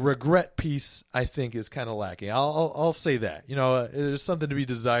regret piece, I think, is kind of lacking. I'll say that. There's something to be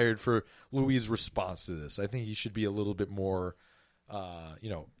desired for Louis' response to this. I think he should be a little bit more,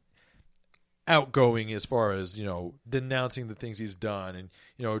 outgoing as far as denouncing the things he's done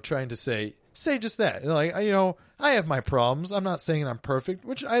and trying to say just that. Like, I have my problems. I'm not saying I'm perfect,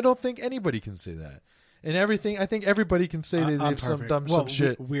 which I don't think anybody can say that. And everything, I think everybody can say that I'm they've some perfect. dumb Well, some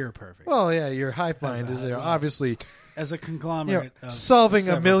shit. We're perfect. Well, yeah, your hive mind a is there, hive- obviously. As a conglomerate, of Solving a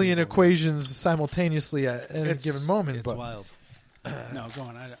several million people. equations simultaneously at any given moment. It's but wild. No, go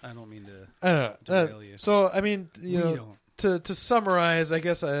on. I don't mean to. I don't know. derail you. So, I mean, We don't. to summarize, I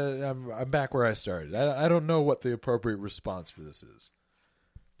guess I'm back where I started. I don't know what the appropriate response for this is,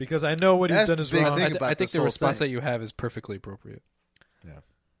 because I know what he's That's done the is big wrong. thing. I about think this the whole response thing. that you have is perfectly appropriate.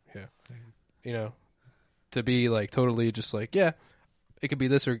 Yeah. Yeah. To be like totally just like, yeah, it could be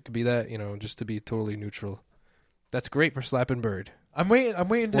this or it could be that, just to be totally neutral. That's great for Slapping Bird. I'm waiting to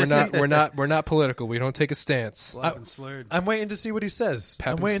We're see. not we're not political. We don't take a stance. Slap and slurred. I'm waiting to see what he says. Pap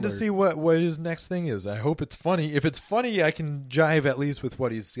I'm and waiting to slurred. see what his next thing is. I hope it's funny. If it's funny, I can jive at least with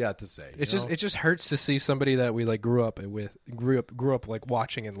what he's got to say. It's you just know? it just hurts to see somebody that we like grew up like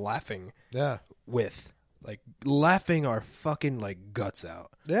watching and laughing yeah. with. Like laughing our fucking like guts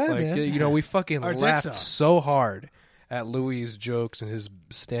out. Yeah, like man. we fucking Our dicks laughed out. so hard at Louis' jokes and his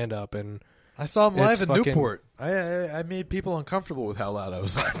stand up and I saw him live It's in fucking- Newport. I made people uncomfortable with how loud I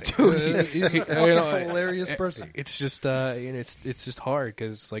was laughing. Dude, He's a fucking hilarious person. It's just it's just hard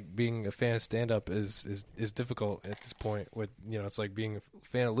because like being a fan of stand up is difficult at this point. With it's like being a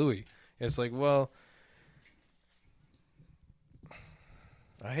fan of Louis. It's like, well,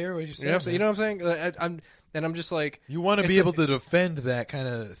 I hear what you're you saying. know what I'm saying? You man. know what I'm saying? I'm just like, You want to it's be a- able to defend that kind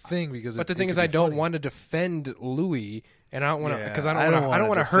of thing because. but the thing is, I don't want to defend Louis, and I don't want to Yeah, because I I don't don't want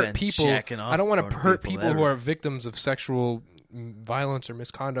wanna to hurt defend people. jacking off I don't want on to hurt people people who ever. are victims of sexual violence or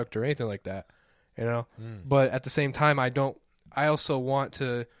misconduct or anything like that. Hmm. But at the same time, I don't. I also want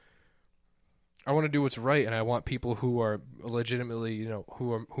to. I want to do what's right, and I want people who are legitimately,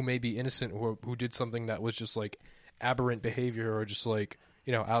 who may be innocent, who did something that was just like aberrant behavior or just like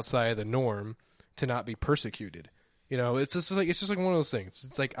outside of the norm, to not be persecuted. It's just like one of those things.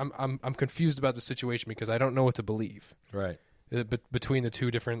 It's like I'm confused about the situation because I don't know what to believe. Right. Between the two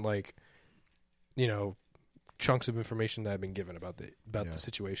different chunks of information that I've been given about the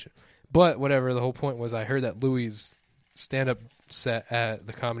situation. But whatever, the whole point was I heard that Louis' stand-up set at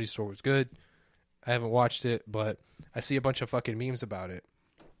the Comedy Store was good. I haven't watched it, but I see a bunch of fucking memes about it.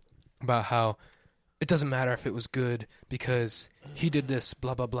 About how it doesn't matter if it was good because he did this,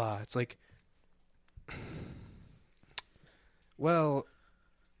 blah, blah, blah. It's like, well,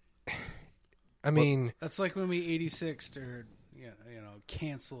 I mean, That's like when we 86'd or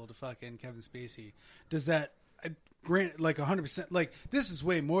canceled fucking Kevin Spacey. Does that grant like 100%? Like this is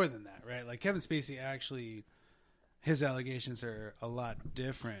way more than that, right? Like Kevin Spacey actually, his allegations are a lot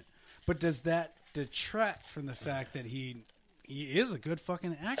different. But does that detract from the fact that he is a good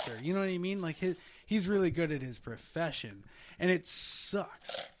fucking actor? You know what I mean? Like he's really good at his profession, and it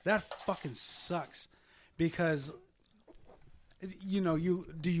sucks. That fucking sucks because.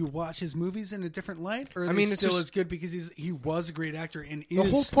 Do you watch his movies in a different light, or are they it's still just- as good because he was a great actor and The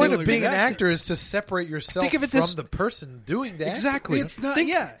is whole still point a of being great an actor is to separate yourself Think of it from this- the person doing the acting. exactly. It's not. Think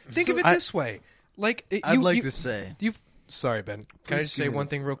So of it I- this way. Like, I'd like to say, Sorry, Ben. Can I Please just say give me one the-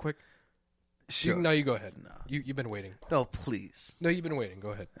 thing real quick? sure. No, you go ahead. You've been waiting. No, please. No, you've been waiting. Go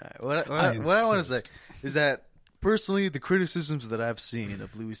ahead. All right, what I want to say is that personally, the criticisms that I've seen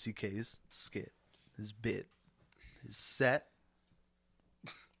of Louis C.K.'s skit, his bit, his set,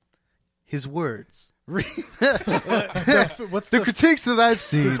 his words, What's the critiques that I've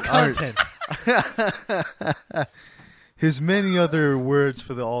seen are Content. his many other words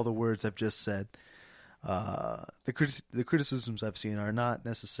for all the words I've just said. The criticisms I've seen are not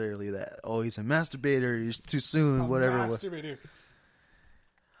necessarily that he's a masturbator, he's too soon, whatever. Masturbator.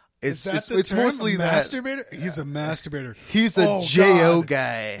 It's Is that the it's term? mostly that masturbator. He's a masturbator. he's a Oh, Jo God.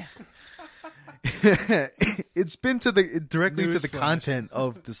 guy. It's been directly to the Newsflash. content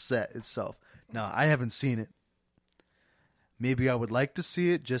of the set itself. Now, I haven't seen it. Maybe I would like to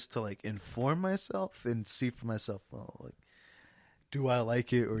see it just to like inform myself and see for myself. Well, like, do I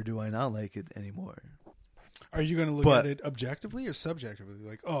like it or do I not like it anymore? Are you going to look But- at it objectively or subjectively?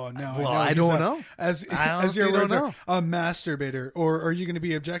 Like, oh, now Well, I I know. don't he's know. As I as your honestly words don't are, a masturbator, or are you going to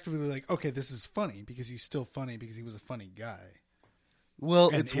be objectively like, okay, this is funny because he's still funny because he was a funny guy? Well,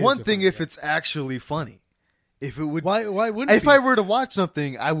 And it's is one a thing funny if guy. it's actually funny. If it would, Why wouldn't if it be? I were to watch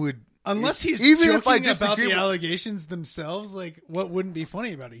something, I would. Unless he's even joking if I about disagree the with- allegations themselves, like what wouldn't be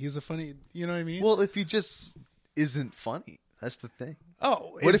funny about it? He's a funny, you know what I mean? Well, if he just isn't funny, that's the thing.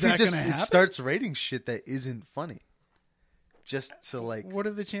 oh, What is if he that just gonna happen? starts rating shit that isn't funny? Just to like, What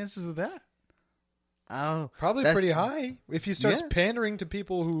are the chances of that? I don't know. Probably That's- pretty high if he starts Yeah. pandering to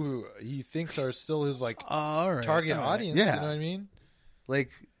people who he thinks are still his All right, target all right. audience. Yeah. You know what I mean?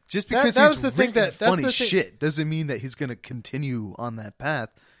 Like, just That- because that he's was the thing written that- that's funny the thing- shit doesn't mean that he's going to continue on that path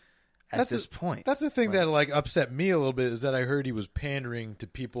at That's this the- point. That's the thing Like- that like upset me a little bit is that I heard he was pandering to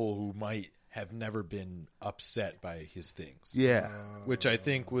people who might have never been upset by his things. Yeah. Which I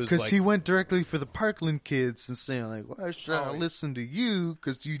think was Because like he went directly for the Parkland kids and saying, like, why should I Oh, listen to you?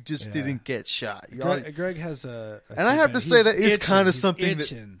 Because you just didn't get shot. Greg has a And I have to take say on it. that is He's kind of itching. something He's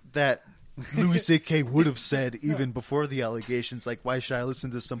itching. that Louis C.K. would have said even before the allegations. Like, why should I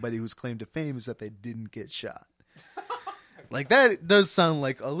listen to somebody whose claim to fame is that they didn't get shot? Like, that does sound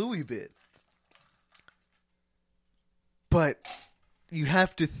like a Louis bit. But you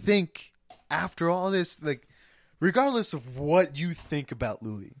have to think, after all this, like, regardless of what you think about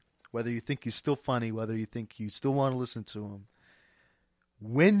Louis, whether you think he's still funny, whether you think you still want to listen to him,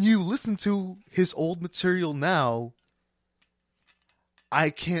 when you listen to his old material now, I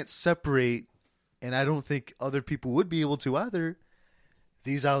can't separate, and I don't think other people would be able to either,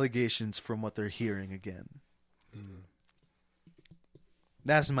 these allegations from what they're hearing again.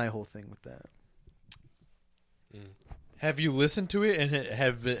 That's my whole thing with that. have you listened to it and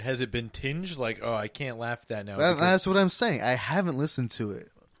has it been tinged like, oh, I can't laugh at that now? because- That's what I'm saying. I haven't listened to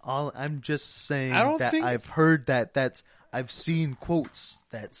it. I'm just saying I don't that think- I've heard I've seen quotes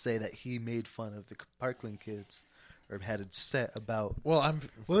that say that he made fun of the Parkland kids or had a set about. well, I'm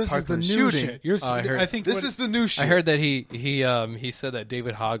Well, this Parkland is the new shooting. shit. You're, I heard- I think This what- is the new shit. I heard that he said that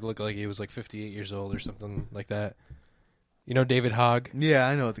David Hogg looked like he was like 58 years old or something like that. You know David Hogg? Yeah,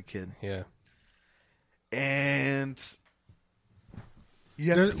 I know the kid. Yeah. And you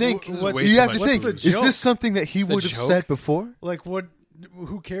have There's- to think. wh- what's- You have to what's think. the Is joke? this something that he would have joke? said before? like what?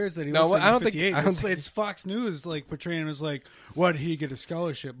 Who cares that he No, looks like I he's don't think- 58? I don't It's, think- it's Fox News like portraying him as like, what, he get a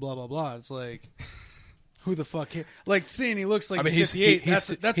scholarship? Blah blah blah. It's like, who the fuck? Like saying he looks like he's 58.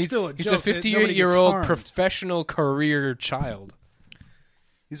 That's still a he's joke. a that nobody gets 58-year-old harmed. professional career child.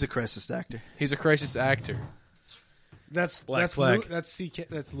 He's a crisis actor. He's a crisis actor. That's Black that's flag. That's CK.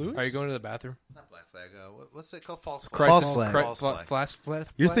 That's Lewis. Are you going to the bathroom? Not Black Flag. What's it called? False Flag. Crisis, False flag. False flag. flag.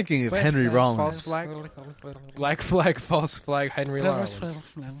 You're thinking of Henry False Rollins. flag. Black flag, false flag, Henry Rollins.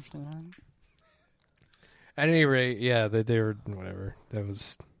 At any rate, yeah, they were whatever. That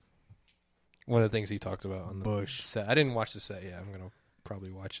was One of the things he talked about on the Bush. set. I didn't watch the set yet. I'm gonna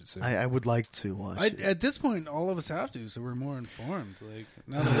probably watch it soon. I would like to watch it. At this point, all of us have to, so we're more informed. Like,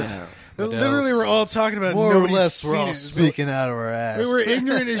 now that Yeah. literally, we're all talking about More or nobody's less, we're seen all it. So speaking out of our ass. we were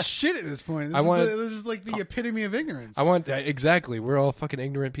ignorant as shit at this point. I This is like the epitome of ignorance. I want exactly. We're all fucking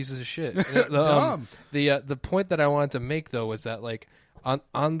ignorant pieces of shit. Dumb. The point that I wanted to make though was that like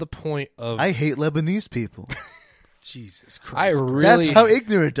on the point of I hate Lebanese people. Jesus I Christ. really That's how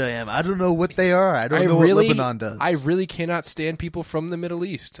ignorant I am. I don't know what they are. I don't know what Lebanon does. I really cannot stand people from the Middle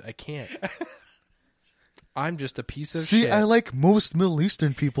East. I can't. I'm just a piece of See, shit. I like most Middle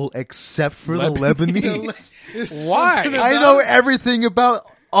Eastern people except for the Lebanese. There's Why? something I about know it. everything about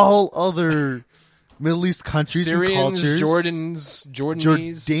all other Middle East countries Syrians, and cultures. Jordanese,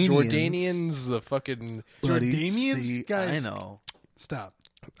 Jordanians. Jordanians, the fucking Buddy, Jordanians? see, Guys. I know. Stop.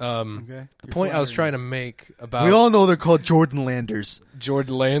 the Okay. point I was trying to make about We all know they're called Jordanlanders.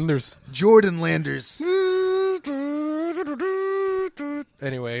 Jordanlanders. Jordanlanders.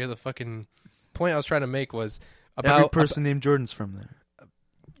 Anyway, the fucking point I was trying to make was Every about person named Jordan's from there.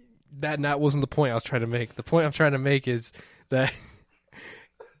 that wasn't the point I was trying to make. The point I'm trying to make is that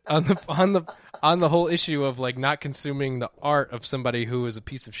on the whole issue of like not consuming the art of somebody who is a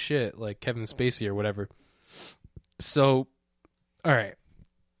piece of shit like Kevin Spacey or whatever. So, all right,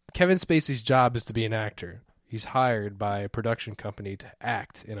 Kevin Spacey's job is to be an actor. He's hired by a production company to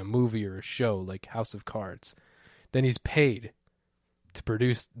act in a movie or a show like House of Cards. Then he's paid to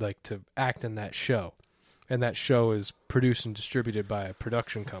produce, like to act in that show. And that show is produced and distributed by a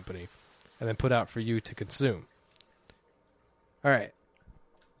production company and then put out for you to consume. All right.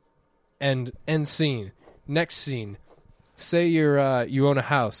 And end scene. Next scene. Say you own a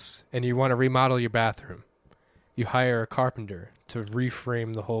house and you want to remodel your bathroom. You hire a carpenter to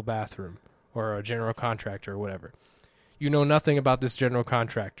reframe the whole bathroom or a general contractor or whatever. You know nothing about this general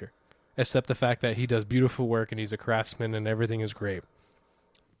contractor except the fact that he does beautiful work and he's a craftsman and everything is great.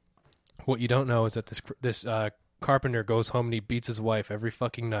 What you don't know is that this carpenter goes home and he beats his wife every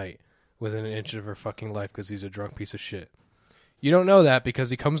fucking night within an inch of her fucking life because he's a drunk piece of shit. You don't know that because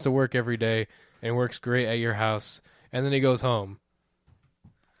he comes to work every day and works great at your house, and then he goes home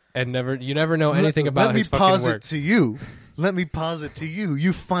and you never know anything about his fucking work. Let me pause it to you. Let me pause it to you.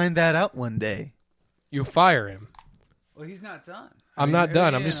 You find that out one day. You fire him. Well, he's not done. I'm not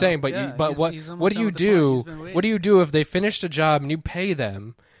done. I'm just saying. But what do you do? What do you do if they finish the job and you pay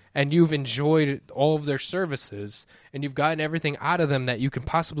them and you've enjoyed all of their services and you've gotten everything out of them that you can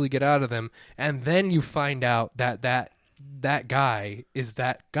possibly get out of them, and then you find out that guy is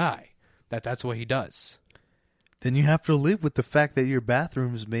that guy, that's what he does. Then you have to live with the fact that your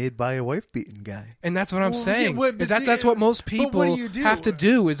bathroom's made by a wife-beaten guy. And that's what I'm Well, saying. yeah, but That's what most but what people do you do? have to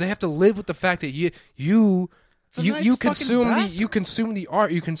do. Is they have to live with the fact that you a nice you fucking consume the bathroom. you consume the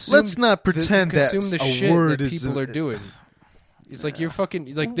art. You consume. Let's not pretend you consume that the a shit word that is people are doing. It's like you're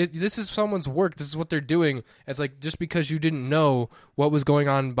fucking like this is someone's work. This is what they're doing. It's like just because you didn't know what was going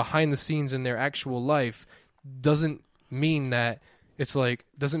on behind the scenes in their actual life doesn't mean that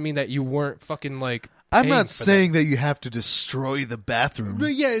you weren't fucking like. I'm paying not for saying that you have to destroy the bathroom.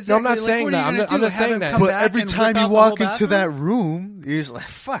 But yeah, exactly. No, I'm not Like, saying what that. are you I'm gonna not- I'm do? not Have saying him that. come But back every and time rip you out the walk whole into that bathroom? room, you're just like,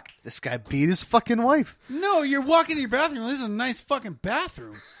 fuck, this guy beat his fucking wife. No, you're walking to your bathroom. This is a nice fucking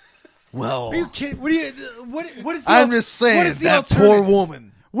bathroom. Well, Are you kidding? What is the I'm al- just what saying is the that alternative? poor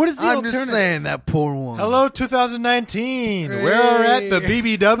woman. What is the I'm alternative? just saying that poor woman. Hello, 2019. We're at the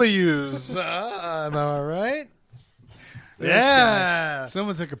BBWs. Am I all right? Yeah.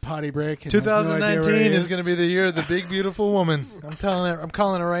 Someone took a potty break. And has no idea 2019 where he is going to be the year of the big, beautiful woman. I'm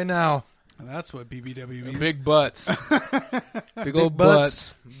calling it right now. That's what BBW means. Big butts, big old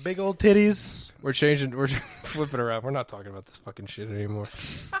butts. Big old titties. We're flipping around. We're not talking about this fucking shit anymore.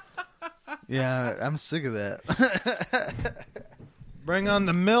 Yeah, I'm sick of that. Bring on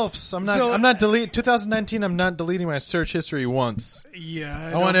the MILFs. I'm So- not deleting 2019. I'm not deleting my search history once.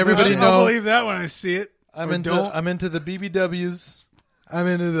 Yeah, I want everybody to know- I'll believe that when I see it. I'm Or into don't. I'm into the BBWs. I'm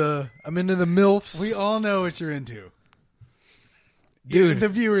into the MILFs. We all know what you're into, Dude. The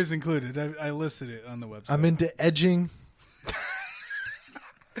viewers included. I listed it on the website. I'm into edging.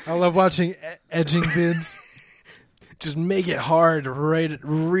 I love watching edging vids. Just make it hard,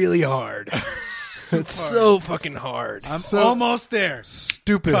 really hard. It's so fucking hard. I'm almost there.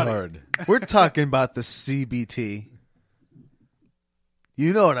 Stupid Cut it. hard. We're talking about the CBT.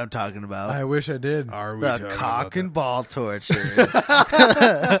 You know what I'm talking about. I wish I did. The cock and ball torture.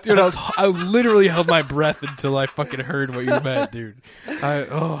 Dude, I literally held my breath until I fucking heard what you meant, dude. Dude. I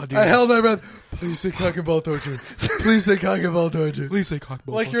held my breath. Please say cock and ball torture. Please say cock and ball torture. Please say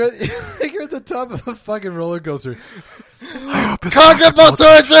cockball. Like you're at the top of a fucking roller coaster. Cockable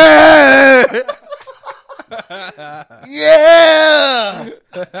torture! Yeah!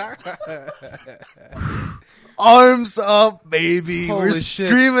 Arms up, baby. Holy We're shit.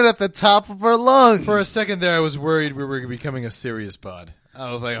 screaming at the top of our lungs. For a second there, I was worried we were becoming a serious pod. I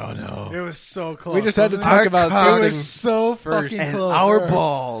was like, oh no. It was so close. We just had to wasn't talk it? about It something was so first. fucking and close. our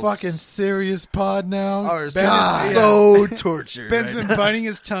balls Fucking serious pod now. are Ben- so tortured. Ben's right been biting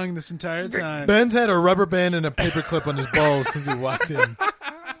his tongue this entire time. Ben's had a rubber band and a paper clip on his balls since he walked in.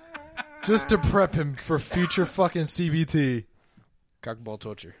 Just to prep him for future fucking CBT. Cockball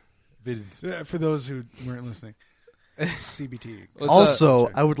torture. Vids. Yeah, for those who weren't listening, CBT. What's Also,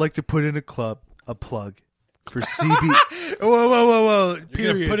 up? I would like to put in a plug for CB. Whoa! You're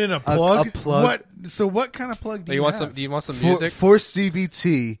Period. gonna put in a a plug? plug What? So what kind of plug do Do you you want have? some? Do you want some for, music? for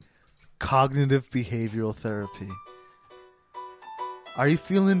CBT, cognitive behavioral therapy. Are you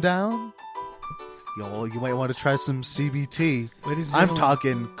feeling down? Yo, you might want to try some CBT. Ladies and I'm gentlemen,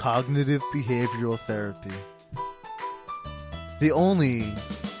 talking cognitive behavioral therapy. The only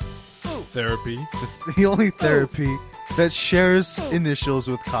Therapy. therapy that shares initials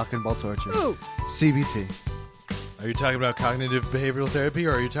with cock and ball torture. CBT. Are you talking about cognitive behavioral therapy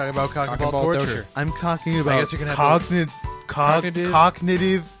or are you talking about cock and ball Cock-and-ball torture? torture. I'm talking about guess you can have cognitive cognitive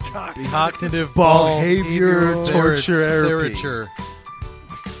ball behavior torture therapy. Literature.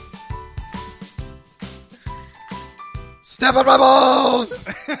 Step on my balls!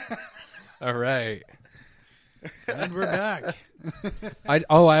 All right. and we're back. I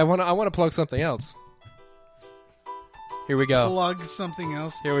want to plug something else. Here we go. Plug something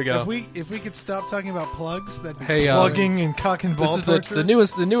else. Here we go. If we could stop talking about plugs, that'd be Hey, Plugging and cock and ball This is torture? the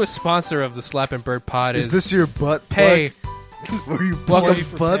newest sponsor of the Slap and Bird Pod Is this your butt plug? Hey, Were you welcome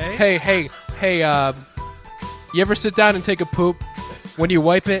plug butts? hey. You ever sit down and take a poop? When you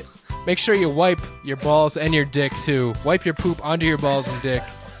wipe it, make sure you wipe your balls and your dick too. Wipe your poop onto your balls and dick.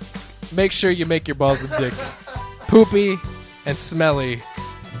 Make sure you make your balls and dick poopy and smelly.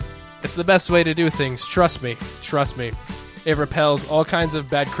 It's the best way to do things. Trust me. Trust me. It repels all kinds of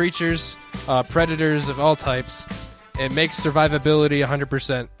bad creatures, predators of all types. It makes survivability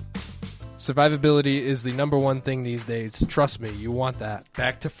 100%. Survivability is the number one thing these days. Trust me, you want that.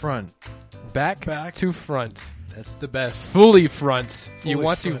 Back to front. Back Back. to front. That's the best. Fully front. You Fully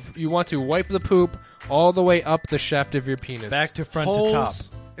want front. to wipe the poop all the way up the shaft of your penis. Back to front to top.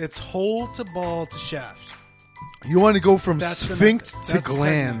 holes. It's hole to ball to shaft. You want to go from That's the sphinx method. to That's the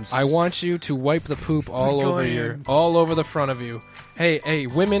glands. I want you to wipe the poop all over glands. all over the front of you. Hey,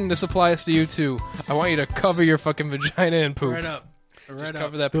 women, this applies to you too. I want you to cover your fucking vagina in poop. Right up. Right Just up.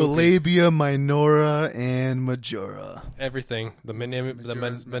 cover that the poop. labia minora and majora. Everything. The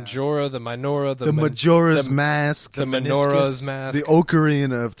Majora's majora, the minora, The majora's mask. the meniscus, menora's mask. The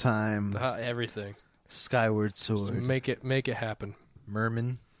ocarina of time. Everything. Skyward Just sword. make it happen.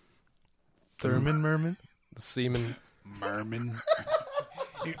 Merman. Merman? The semen. Merman.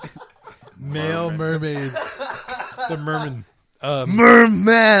 Male mermaids. The merman.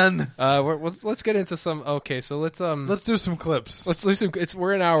 Merman! Let's get into some. Okay, so let's Let's do some clips. do some.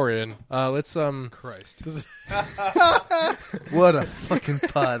 We're an hour in. Let's Christ. What a fucking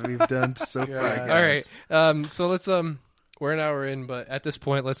pod we've done so far, guys. All right. So let's we're an hour in, but at this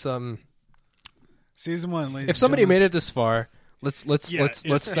point, let's Season 1, ladies if somebody and made it this far, let's Yeah, let's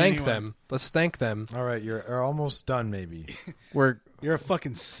if thank anyone. them. Let's thank them. All right, you're almost done, maybe. We're you're a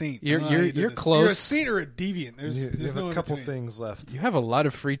fucking saint. You're- I don't know how you're- you did you're this. close. You're a saint or a deviant. There's You have no a in couple between. things left. you have a lot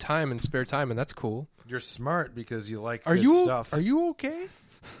of free time and spare time, and that's cool. You're smart because you like Are good you stuff. Are you okay?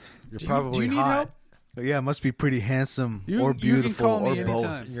 You're Do probably you need hot. help? But yeah, it must be pretty handsome You- or you can beautiful call me or both.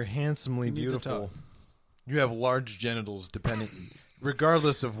 anytime. You're handsomely You need to beautiful. talk. You have large genitals, depending,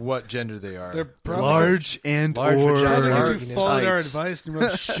 regardless of what gender they are. They're probably Large and Large or vagina. Probably Large because you followed our tight. advice and you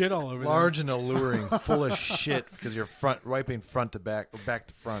wrote shit all over large and alluring, full of shit because you're wiping front to back or back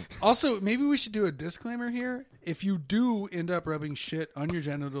to front. there. Also, maybe we should do a disclaimer here. If you do end up rubbing shit on your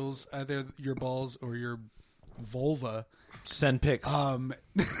genitals, either your balls or your vulva, Send pics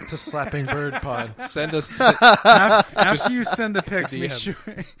to Slapping Bird Pod. Send us. after you send the pics, make DM.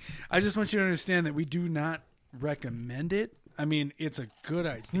 sure. I just want you to understand that we do not recommend it. I mean, it's a good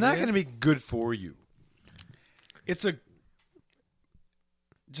idea. It's not going to be good for you. It's a.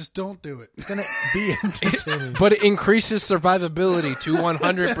 Just don't do it. It's going to be entertaining. But it increases survivability to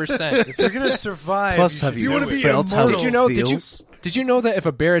 100%. If you're going to survive, Plus, you have should you do wanna it. be felt how immortal. it Did you know? feels? Did you know that if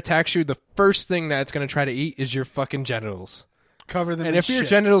a bear attacks you, the first thing that it's going to try to eat is your fucking genitals? Cover them. And in if your shit.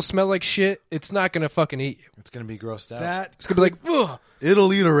 genitals smell like shit, it's not going to fucking eat you. It's going to be grossed out. that It's going to be like, ugh.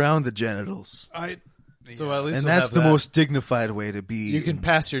 It'll eat around the genitals. So at least And you'll that's have the that. most dignified way to be. You can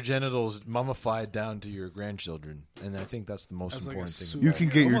pass your genitals mummified down to your grandchildren, and I think that's the most As like important a thing. You can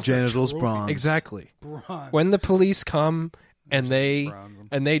get your Almost like genitals trophy. bronzed. Exactly. Bronze. When the police come and they Bronze 'em.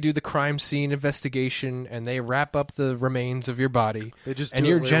 and they do the crime scene investigation and they wrap up the remains of your body, They just and do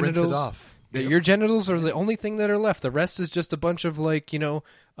your it, they rinse it genitals off. Your genitals are the only thing that are left. The rest is just a bunch of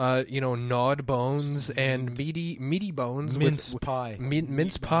gnawed bones and meaty bones, Mince with, pie.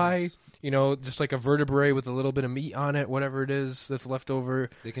 mince pie. Just like a vertebrae with a little bit of meat on it, whatever it is that's left over.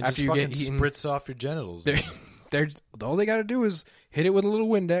 They can after just you fucking get eaten. spritz off your genitals. They're all they got to do is hit it with a little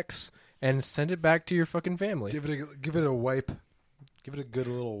Windex and send it back to your fucking family. Give it a wipe. Give it a good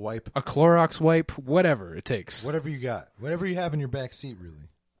little wipe. A Clorox wipe, whatever it takes. Whatever you got. Whatever you have in your back seat, really.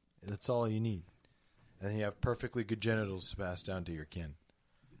 That's all you need. And then you have perfectly good genitals to pass down to your kin.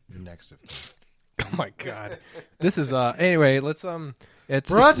 Your next of kin. Oh my god, this is anyway. Let's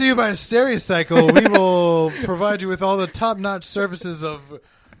it's Brought to you by Stericycle, we will provide you with all the top-notch services of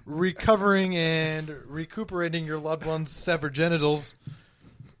recovering and recuperating your loved one's severed genitals.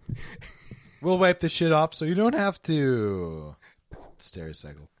 We'll wipe the shit off so you don't have to.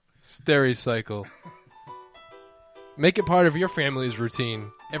 Stericycle. Stericycle. Make it part of your family's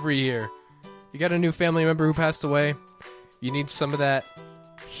routine every year. You got a new family member who passed away. You need some of that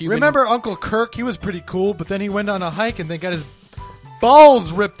human. Remember Uncle Kirk? He was pretty cool, but then he went on a hike and they got his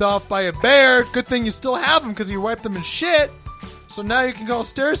balls ripped off by a bear. Good thing you still have them because you wiped them in shit. So now you can call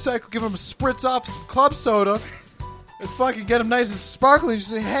Stericycle, give him a spritz off some club soda, and fucking get him nice and sparkly.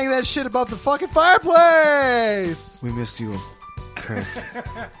 Just hang that shit above the fucking fireplace. We miss you, Kirk.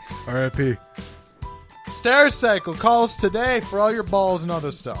 R.I.P. Stericycle, call us today for all your balls and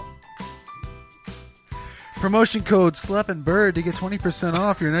other stuff. Promotion code Slappin' Bird to get 20%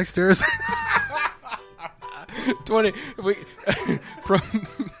 off your next Thursday. 20.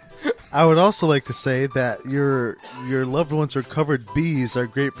 I would also like to say that your loved ones recovered bees are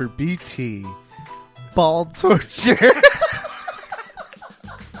great for BT. Ball torture.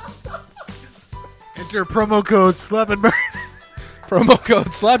 Enter promo code Slappin' Bird. Promo code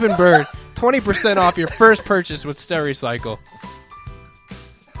Slappin' Bird. 20% off your first purchase with Stericycle.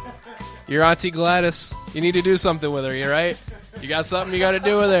 Your Auntie Gladys, you need to do something with her, you right? You got something you got to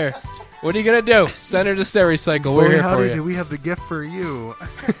do with her. What are you going to do? Send her to Stericycle. We're here for howdy, you. do we have the gift for you?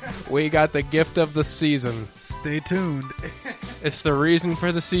 We got the gift of the season. Stay tuned. It's the reason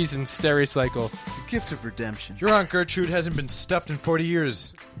for the season, Stericycle. The gift of redemption. Your Aunt Gertrude hasn't been stuffed in 40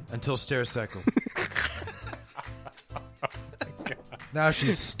 years until Stericycle. Now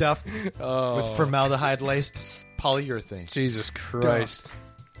she's stuffed with formaldehyde-laced polyurethane. Jesus Christ.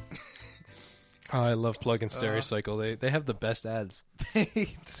 Oh, I love plugging Stericycle. They have the best ads.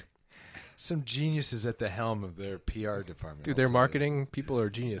 Some geniuses at the helm of their PR department. Dude, their marketing people are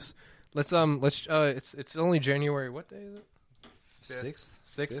genius. Let's it's only January. What day is it? 6th?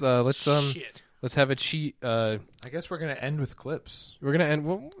 6th. Let's have a cheat. I guess we're gonna end with clips. We're gonna end.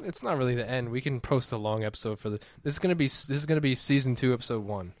 Well, it's not really the end. We can post a long episode for this. This is gonna be season 2, episode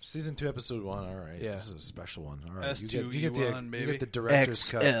 1. Season 2, episode 1. All right, Yeah. this is a special one. All right, S2E1, you baby. get the director's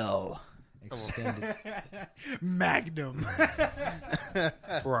cut. XL. Extended Magnum.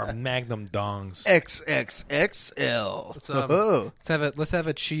 for our Magnum dongs. XXXL. Oh. Let's have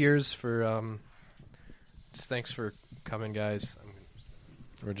a cheers for just thanks for coming, guys.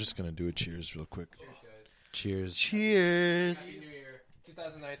 We're just gonna do a cheers real quick. Cheers. Cheers.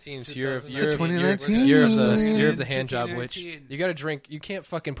 2019. It's year of 2019. year of the hand job witch. You got to drink. You can't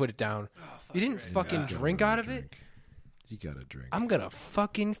fucking put it down. You didn't fucking drink out of it. You gotta drink. I'm gonna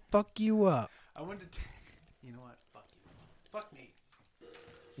fucking fuck you up. I wanted to. You know what? Fuck you. Fuck me.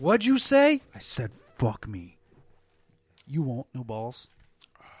 What'd you say? I said fuck me. You won't. No balls.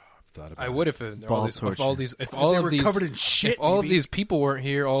 Thought about I would if all torture. these covered in shit, if all of baby. these people weren't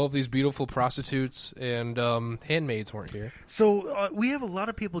here, all of these beautiful prostitutes and handmaids weren't here. So we have a lot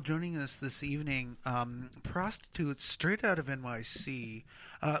of people joining us this evening. Prostitutes straight out of NYC.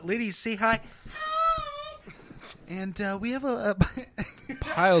 Ladies, say hi. And we have a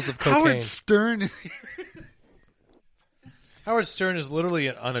Piles of cocaine. Howard Stern. Howard Stern is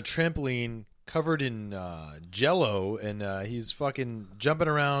literally on a trampoline covered in Jello, and he's fucking jumping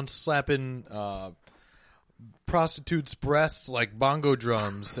around, slapping prostitutes' breasts like bongo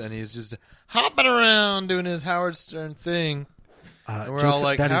drums, and he's just hopping around doing his Howard Stern thing. And we're all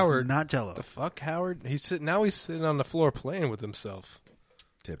like, that is Howard. not Jello. The fuck, Howard? He's sitting on the floor playing with himself.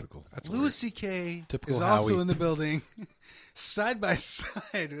 Typical. That's Louis C.K. Typical is also Howie. in the building, side by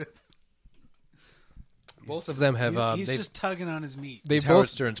side with. Both of them have. He's they just tugging on his meat. they He's Howard both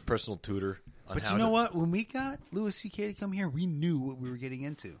Stern's personal tutor. On But how you know to- what? When we got Louis C.K. to come here, we knew what we were getting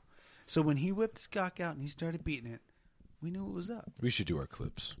into. So when he whipped his cock out and he started beating it, we knew it was up. We should do our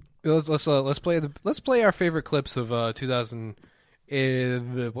clips. Let's play our favorite clips of 2000.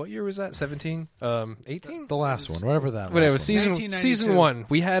 What year was that? 17, 18. The last one, whatever that. Whatever. last one. Season 1.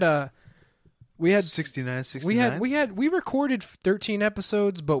 We had 69, 69. we recorded 13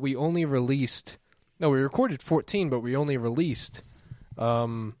 episodes, but we only released. No, we recorded 14, but we only released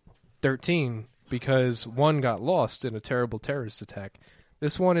 13 because one got lost in a terrible terrorist attack.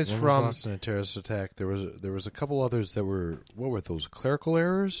 This one is One was from lost in a terrorist attack. There was a couple others that were, what were those, clerical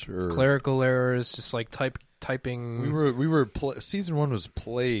errors or clerical errors, just like typing. We were season 1 was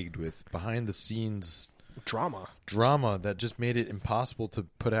plagued with behind the scenes drama that just made it impossible to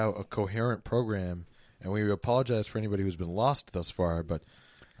put out a coherent program. And we apologize for anybody who's been lost thus far, but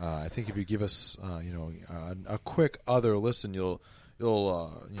I think if you give us a quick other listen, you'll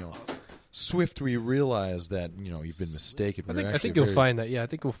swiftly realize that you've been mistaken. I think you'll find that. Yeah, I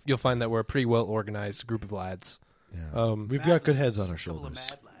think you'll find that we're a pretty well organized group of lads. Yeah. We've got good heads on our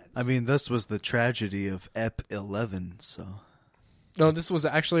shoulders. I mean, this was the tragedy of Ep 11, so... No, this was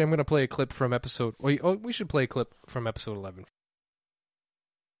actually... I'm going to play a clip from episode... we should play a clip from episode 11.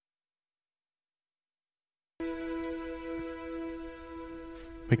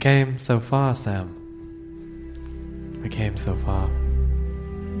 We came so far, Sam. We came so far.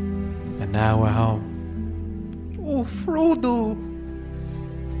 And now we're home. Oh, Frodo.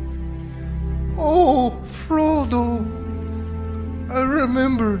 Oh, Frodo. I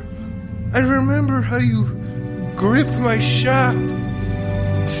remember how you gripped my shaft.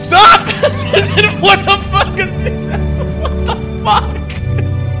 Stop! What the fuck? What the fuck?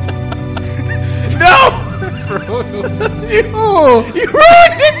 No! Oh, You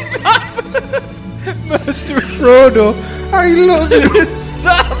ruined it! Stop! Master Frodo, I love you.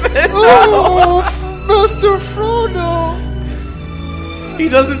 Stop it! Oh, Master Frodo. He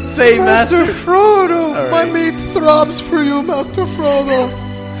doesn't say Master master. Frodo, All my right. meat throbs for you, Master Frodo.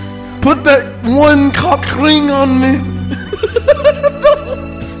 Put that one cock ring on me.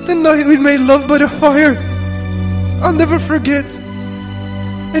 The night we made love by the fire, I'll never forget.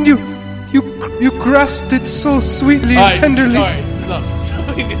 And you grasped it so sweetly and tenderly. Alright, stop.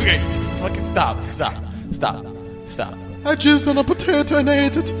 Okay, fucking stop. I jizzed on a potato and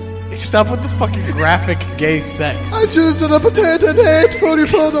ate it. Stop with the fucking graphic gay sex. I jizzed on a potato and ate for you,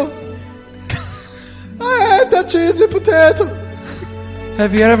 Frodo. I ate that cheesy potato.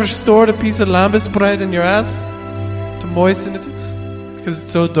 Have you ever stored a piece of lambus bread in your ass to moisten it? Because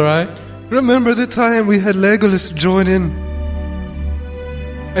it's so dry. Remember the time we had Legolas join in?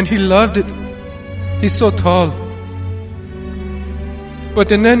 And he loved it. He's so tall. But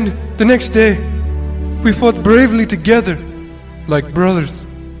then the next day, we fought bravely together, like brothers.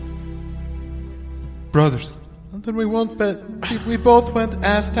 Brothers. And then we both went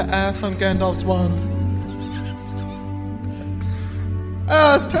ass to ass on Gandalf's wand.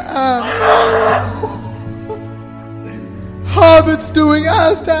 Ass to ass. Hobbits doing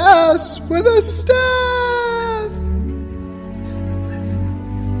ass to ass with a staff.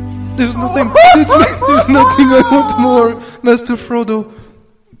 There's nothing I want more, Master Frodo.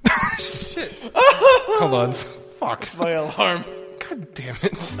 Shit. Hold on. Fuck. My alarm. God damn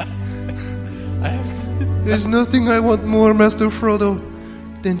it. There's nothing I want more, Master Frodo,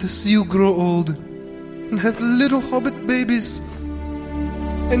 than to see you grow old and have little hobbit babies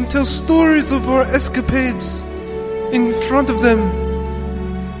and tell stories of our escapades in front of them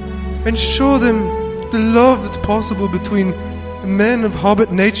and show them the love that's possible between men of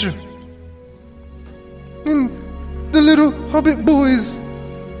hobbit nature. And the little hobbit boys,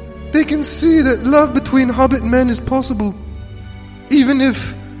 they can see that love between hobbit men is possible, even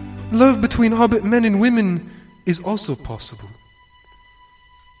if love between hobbit men and women is also possible.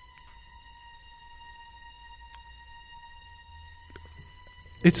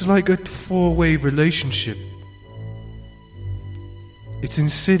 It's like a four-way relationship. It's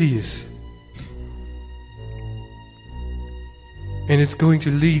insidious. And it's going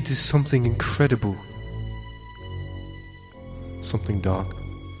to lead to something incredible. Something dark.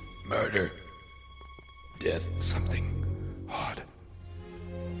 Murder. Death. Something hard.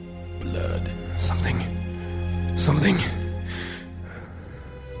 Blood. Something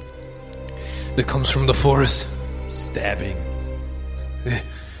that comes from the forest. Stabbing.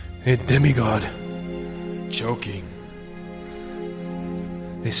 A demigod. Choking.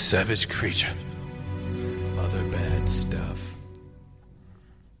 A savage creature. Other bad stuff.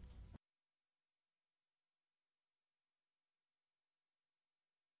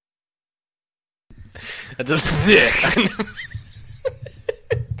 That doesn't. Dick.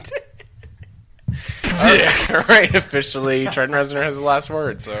 dick. All right, officially, Trent Reznor has the last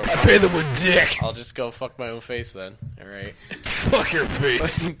word. So I pay them with dick. I'll just go fuck my own face then. All right. Fuck your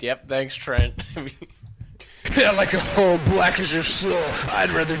face. Yep. Thanks, Trent. Yeah, like a hole black as your soul. I'd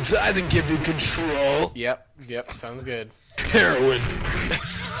rather die than give you control. Yep. Sounds good. Heroin.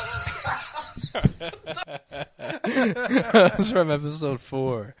 That's from episode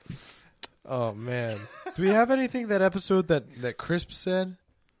 4. Oh man, Do we have anything that episode that Crisp said?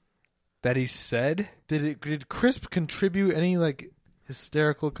 that he said. Did Crisp contribute any like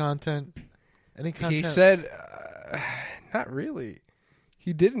hysterical content? Any content? He said, not really.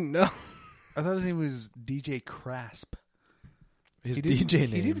 He didn't know. I thought his name was DJ Crasp. his He didn't- DJ name.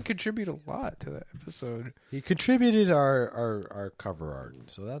 He didn't contribute a lot to that episode. He contributed our cover art,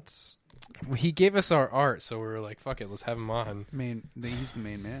 so that's He gave us our art, so we were like, "Fuck it, let's have him on." He's the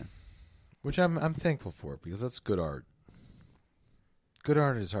main man. which I'm thankful for because that's good art. Good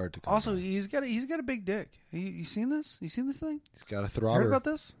art is hard to come Also, by. he's got a big dick. You seen this? You seen this thing? He's got a Heard throbber. about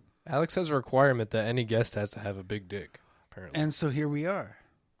this? Alex has a requirement that any guest has to have a big dick. Apparently, And so here we are.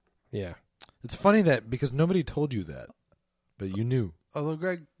 yeah. It's funny that because nobody told you that, but you knew. Although,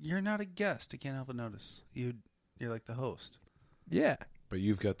 Greg, you're not a guest. I can't help but notice. You're like the host, Yeah. But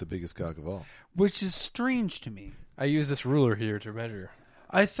you've got the biggest cock of all. which is strange to me. I use this ruler here to measure.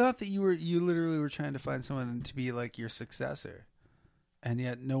 I thought that you literally were trying to find someone to be like your successor, and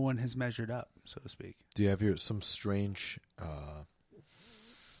yet no one has measured up, so to speak. Do you have some strange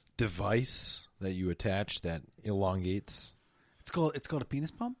device that you attach that elongates? It's called a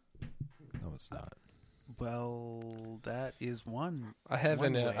penis pump. No, it's not. Well, that is one. I have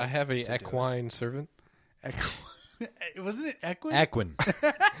one an way I have a to do it. equine servant. Wasn't it Equine? Equine.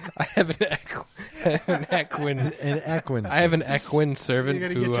 I have an equine. An equine. I have an equine servant You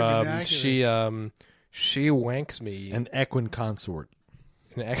gotta get who your vernacular. she wanks me. An equine consort.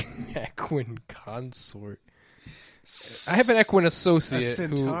 An equine consort. I have an equine associate A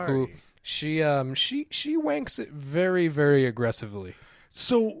who centauri. she wanks it very, very aggressively.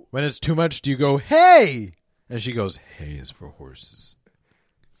 So When it's too much, do you go, hey? And she goes, hey is for horses.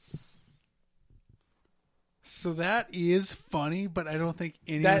 that is funny, but I don't think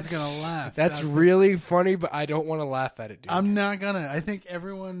anyone's gonna laugh. That's the- really funny, but I don't want to laugh at it, dude. I'm not gonna. I think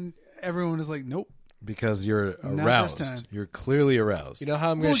everyone is like, nope. Because you're Not aroused. this time. You're clearly aroused. You know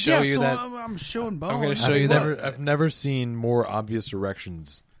how I'm going Well, to show yeah, you so that? I'm showing bones. gonna show I've you that- I've never seen more obvious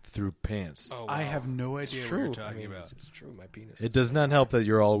erections through pants. Oh, I wow. have no It's idea what true. you're talking I mean, about. It's true. My penis. It does not help that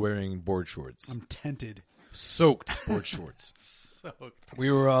you're all wearing board shorts. I'm tented. Soaked board shorts. Soaked. We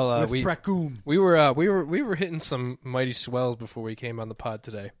were all With Pracoom. we were hitting some mighty swells before we came on the pod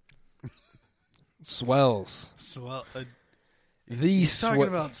today. Swells. Swell. These He's talking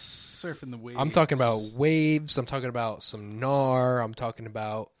about surfing the waves. I'm talking about waves. I'm talking about some gnar. I'm talking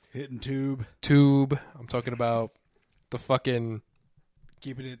about hitting tube, tube. I'm talking about the fucking,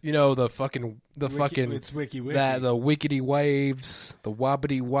 keeping it. the fucking It's wiki. that the wickety waves, the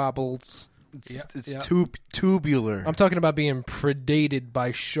wobbity wobbles. It's Yeah. tubular. I'm talking about being predated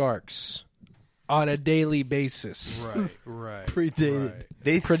by sharks on a daily basis. Right. Predated. Right.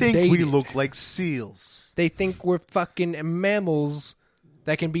 They think predated. we look like seals. They think we're fucking mammals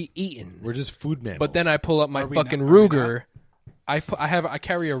that can be eaten. We're just food mammals. But then I pull up my Are we fucking not- are we Ruger. I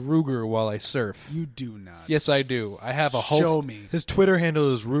carry a Ruger while I surf. You do not. Yes, I do. I have a Show holster. me. His Twitter handle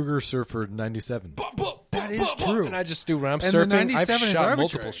is Ruger Surfer97. That is true. And I just do when I'm And the surfing. 97 I've is shot arbitrary.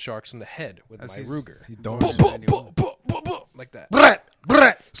 multiple sharks in the head with That's my his- Ruger. You don't. Like that.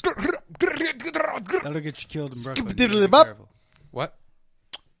 That'll get you killed in Brooklyn. Skip-a-diddly You gotta be bop. careful. What?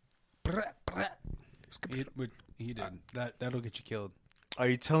 He didn't. That'll get you killed. Are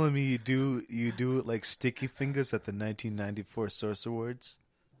you telling me you do it like Sticky Fingers at the 1994 Source Awards?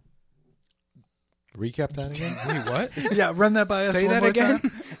 Recap that again. Wait, what? Yeah, run that by us. Say one that more again.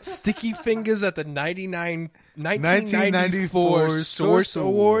 time. Sticky Fingers at the 1994 Source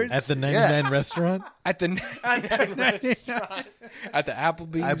Awards At the 99 Yes. restaurant? at the 99 restaurant at the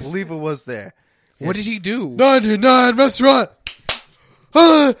Applebee's. I believe it was there. What did he do? 99 restaurant!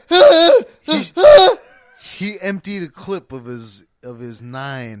 He emptied a clip of his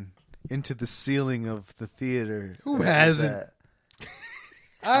 9 into the ceiling of the theater. Who Where it was hasn't? at.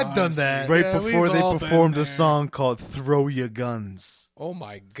 I've done that. Right Yeah, before we've they all been performed there. a song called "Throw Your Guns." Oh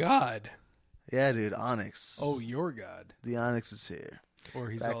my God! Yeah, dude, Onyx. Oh, your God. the Onyx is here.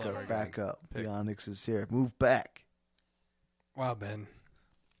 Or he's Back all up, our back God. up. The Onyx is here. Move back. Wow, Ben.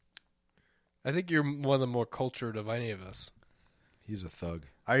 I think you're one of the more cultured of any of us. He's a thug.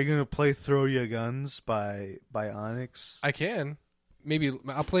 Are you gonna play "Throw Your Guns" by Onyx? I can. Maybe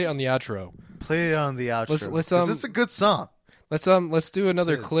I'll play it on the outro. Play it on the outro. Let's, 'cause it's a good song. Let's do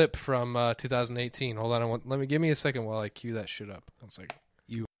another Cheers. clip from 2018. Hold on, give me a second while I cue that shit up. 1 second.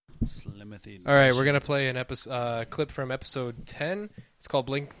 Slimothy. All right, we're gonna play an clip from episode 10. It's called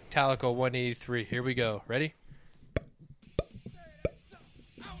Blink Talico 183. Here we go. Ready?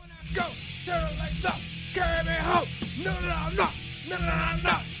 Go, turn the lights up, carry me home. No, no, no, no, no, no,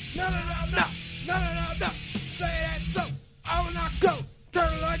 no, no, no, no, no, no, no. Say that so. I will not go.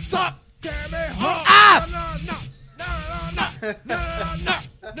 Turn the lights up, carry me home. Ah! No, no, no, no, no, no, no, no,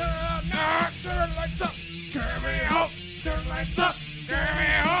 no, no. Turn the lights up, carry me home. Turn the lights up, carry me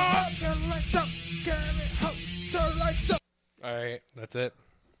home. Turn the lights up, carry me home. Turn the lights up. All right, that's it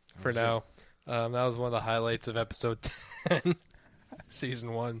for now. That was one of the highlights of episode 10,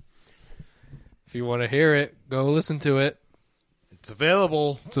 season 1. If you want to hear it, go listen to it. It's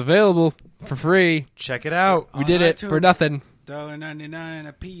available. It's available for free. Check it out. We did it for nothing. $1.99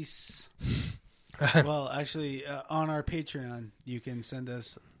 a piece. Well, actually, on our Patreon, you can send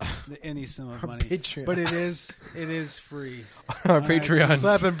us any sum of money. Patreon. But it is free. Our All right, Patreon.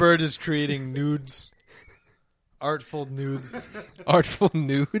 Slappin' Bird is creating nudes. Artful nudes. Artful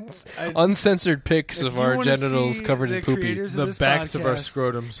nudes. Uncensored pics If of you our wanna genitals see covered the in poopy. creators The of this backs of our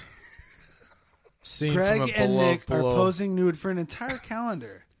podcast, scrotums. Seen Greg from and above Nick below. are posing nude for an entire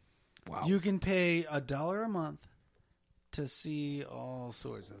calendar. Wow. You can pay $1 a month to see all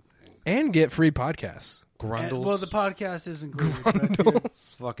sorts of things. And get free podcasts. Grundles. Well, the podcast is included. But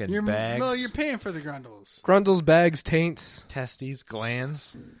fucking you're, bags. well, you're paying for the grundles. Grundles, bags, taints. testes,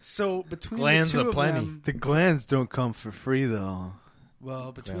 glands. So between Glands the two aplenty. of them, The glands don't come for free, though.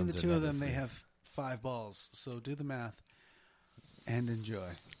 well, between Glands the are two of never them, they free. have 5 balls. So do the math and enjoy.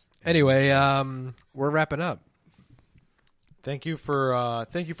 Anyway, we're wrapping up. Thank you for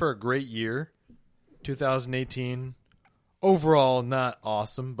a great year, 2018. Overall, not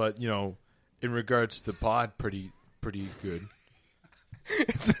awesome, but in regards to the pod, pretty good.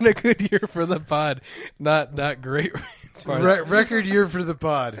 It's been a good year for the pod. Not great. as far as Record year for the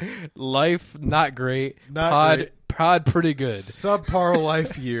pod. life, not great. Not great. Pod, pretty good. Subpar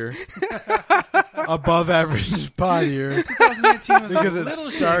life year. Above average pod year 2018 was because a it little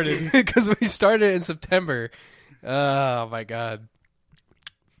started. Because we started in September. Oh my god.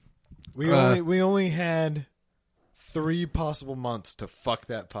 We only had 3 possible months to fuck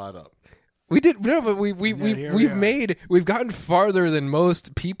that pod up. We did no, but here we are. we've gotten farther than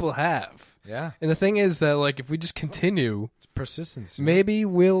most people have. Yeah, And the thing is that if we just continue, it's persistence. maybe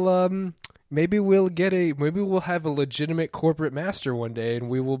we'll have a legitimate corporate master one day, and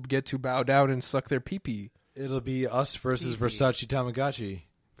we will get to bow down and suck their pee-pee. It'll be us versus Versace Tamagotchi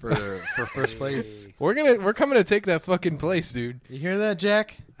for first place. We're coming to take that fucking place, dude. You hear that,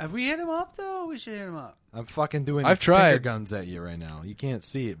 Jack? Have we hit him up though? We should hit him up. I'm fucking doing. I've finger tried. guns at you right now. You can't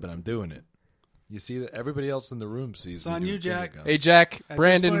see it, but I'm doing it. You see that everybody else in the room sees. It's me on doing you, finger Jack. guns. Hey, Jack, At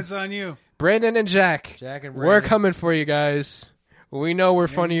Brandon, this point, it's on you. Brandon, and Jack. Jack and We're Brandon. coming for you guys. We know we're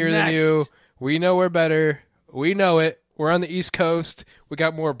funnier than next. you. We know we're better. We know it. We're on the East Coast. We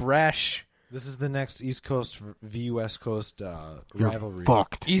got more brash. This is the next East Coast v West Coast rivalry.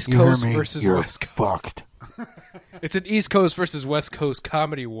 Fucked. East You hear Coast me? versus You're West Coast. Fucked. It's an East Coast versus West Coast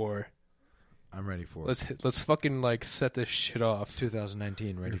comedy war. I'm ready for it. Let's fucking set this shit off.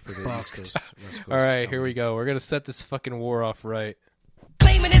 2019, ready for the East Coast West Coast. All right, here we go. We're gonna set this fucking war off right.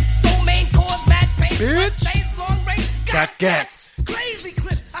 Claiming its domain, cause mad pain. Stays long range, got gats. crazy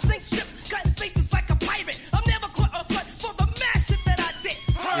clips. I sink ships, cutting faces like a pirate. I'm never caught on foot for the mash shit that I did.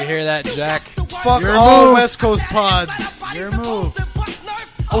 You hear that, Jack? Fuck all West Coast pods. Your move.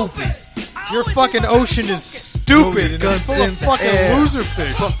 Open. Your fucking ocean is stupid and it's full of fucking loser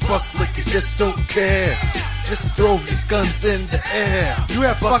fish. Fuck like you just don't care. Just throw your guns in the air. You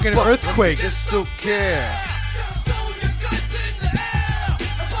have fucking earthquakes. Just don't care.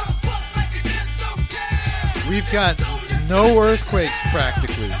 We've got no earthquakes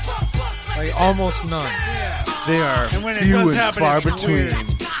practically. Like almost none. They are And when it few does and happen, far it's between. weird.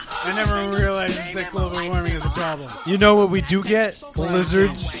 I never realized that global warming is a problem. You know what we do get?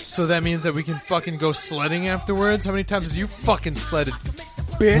 Blizzards. So that means that we can fucking go sledding afterwards. How many times have you fucking sledded,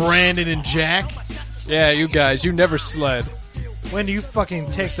 Brandon and Jack? Yeah, you guys, you never sled. When do you fucking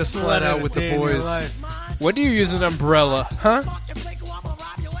take the sled out with the Day in your boys? life. When do you use an umbrella? Huh?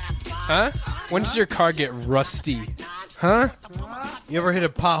 Huh? When does your car get rusty? Huh? You ever hit a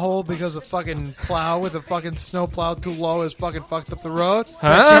pothole because a fucking plow with a fucking snow plow too low has fucking fucked up the road?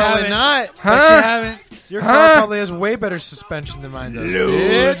 Huh? Bet you haven't. Not. Huh? Bet you haven't. Your car probably has way better suspension than mine does.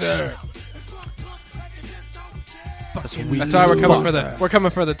 Bitch. That's weak. That's why we're as coming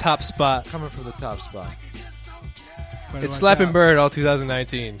fuck. for the top spot. Coming from the top spot. Better It's watch Slapping out. Bird all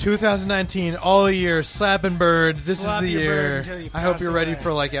 2019. 2019, all year, slapping bird. This Slap is the your bird year. until you I hope pass you're ready away.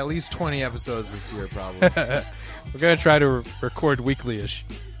 for like at least 20 episodes this year, probably. We're going to try to record weekly-ish.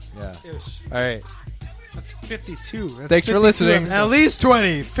 Yeah. All right. That's 52. That's Thanks for 52 listening. episodes. At least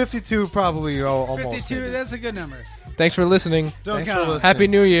 20. 52 probably almost. 52, maybe. that's a good number. Thanks for listening. Don't Thanks count for on it. listening. Happy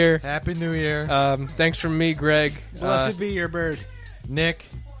New Year. Happy New Year. Thanks from me, Greg. Blessed be your bird. Nick.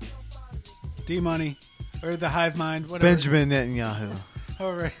 D-Money. Or the hive mind. Whatever. Benjamin Netanyahu,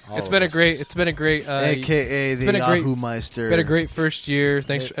 All right. It's been a great. a.k.a. the been a great- Yahoo Meister. Been a great first year.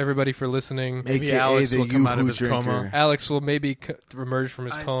 Thanks everybody for listening. Maybe AKA Alex the will come out of Yoo-hoo his coma. drinker. Alex will maybe emerge from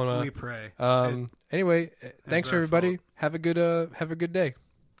his coma. We pray. Anyway, thanks our everybody. Have a good day.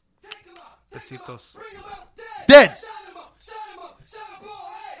 Besitos. Dead.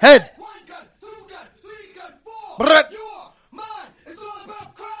 Head.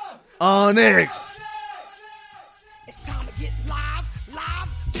 Onyx.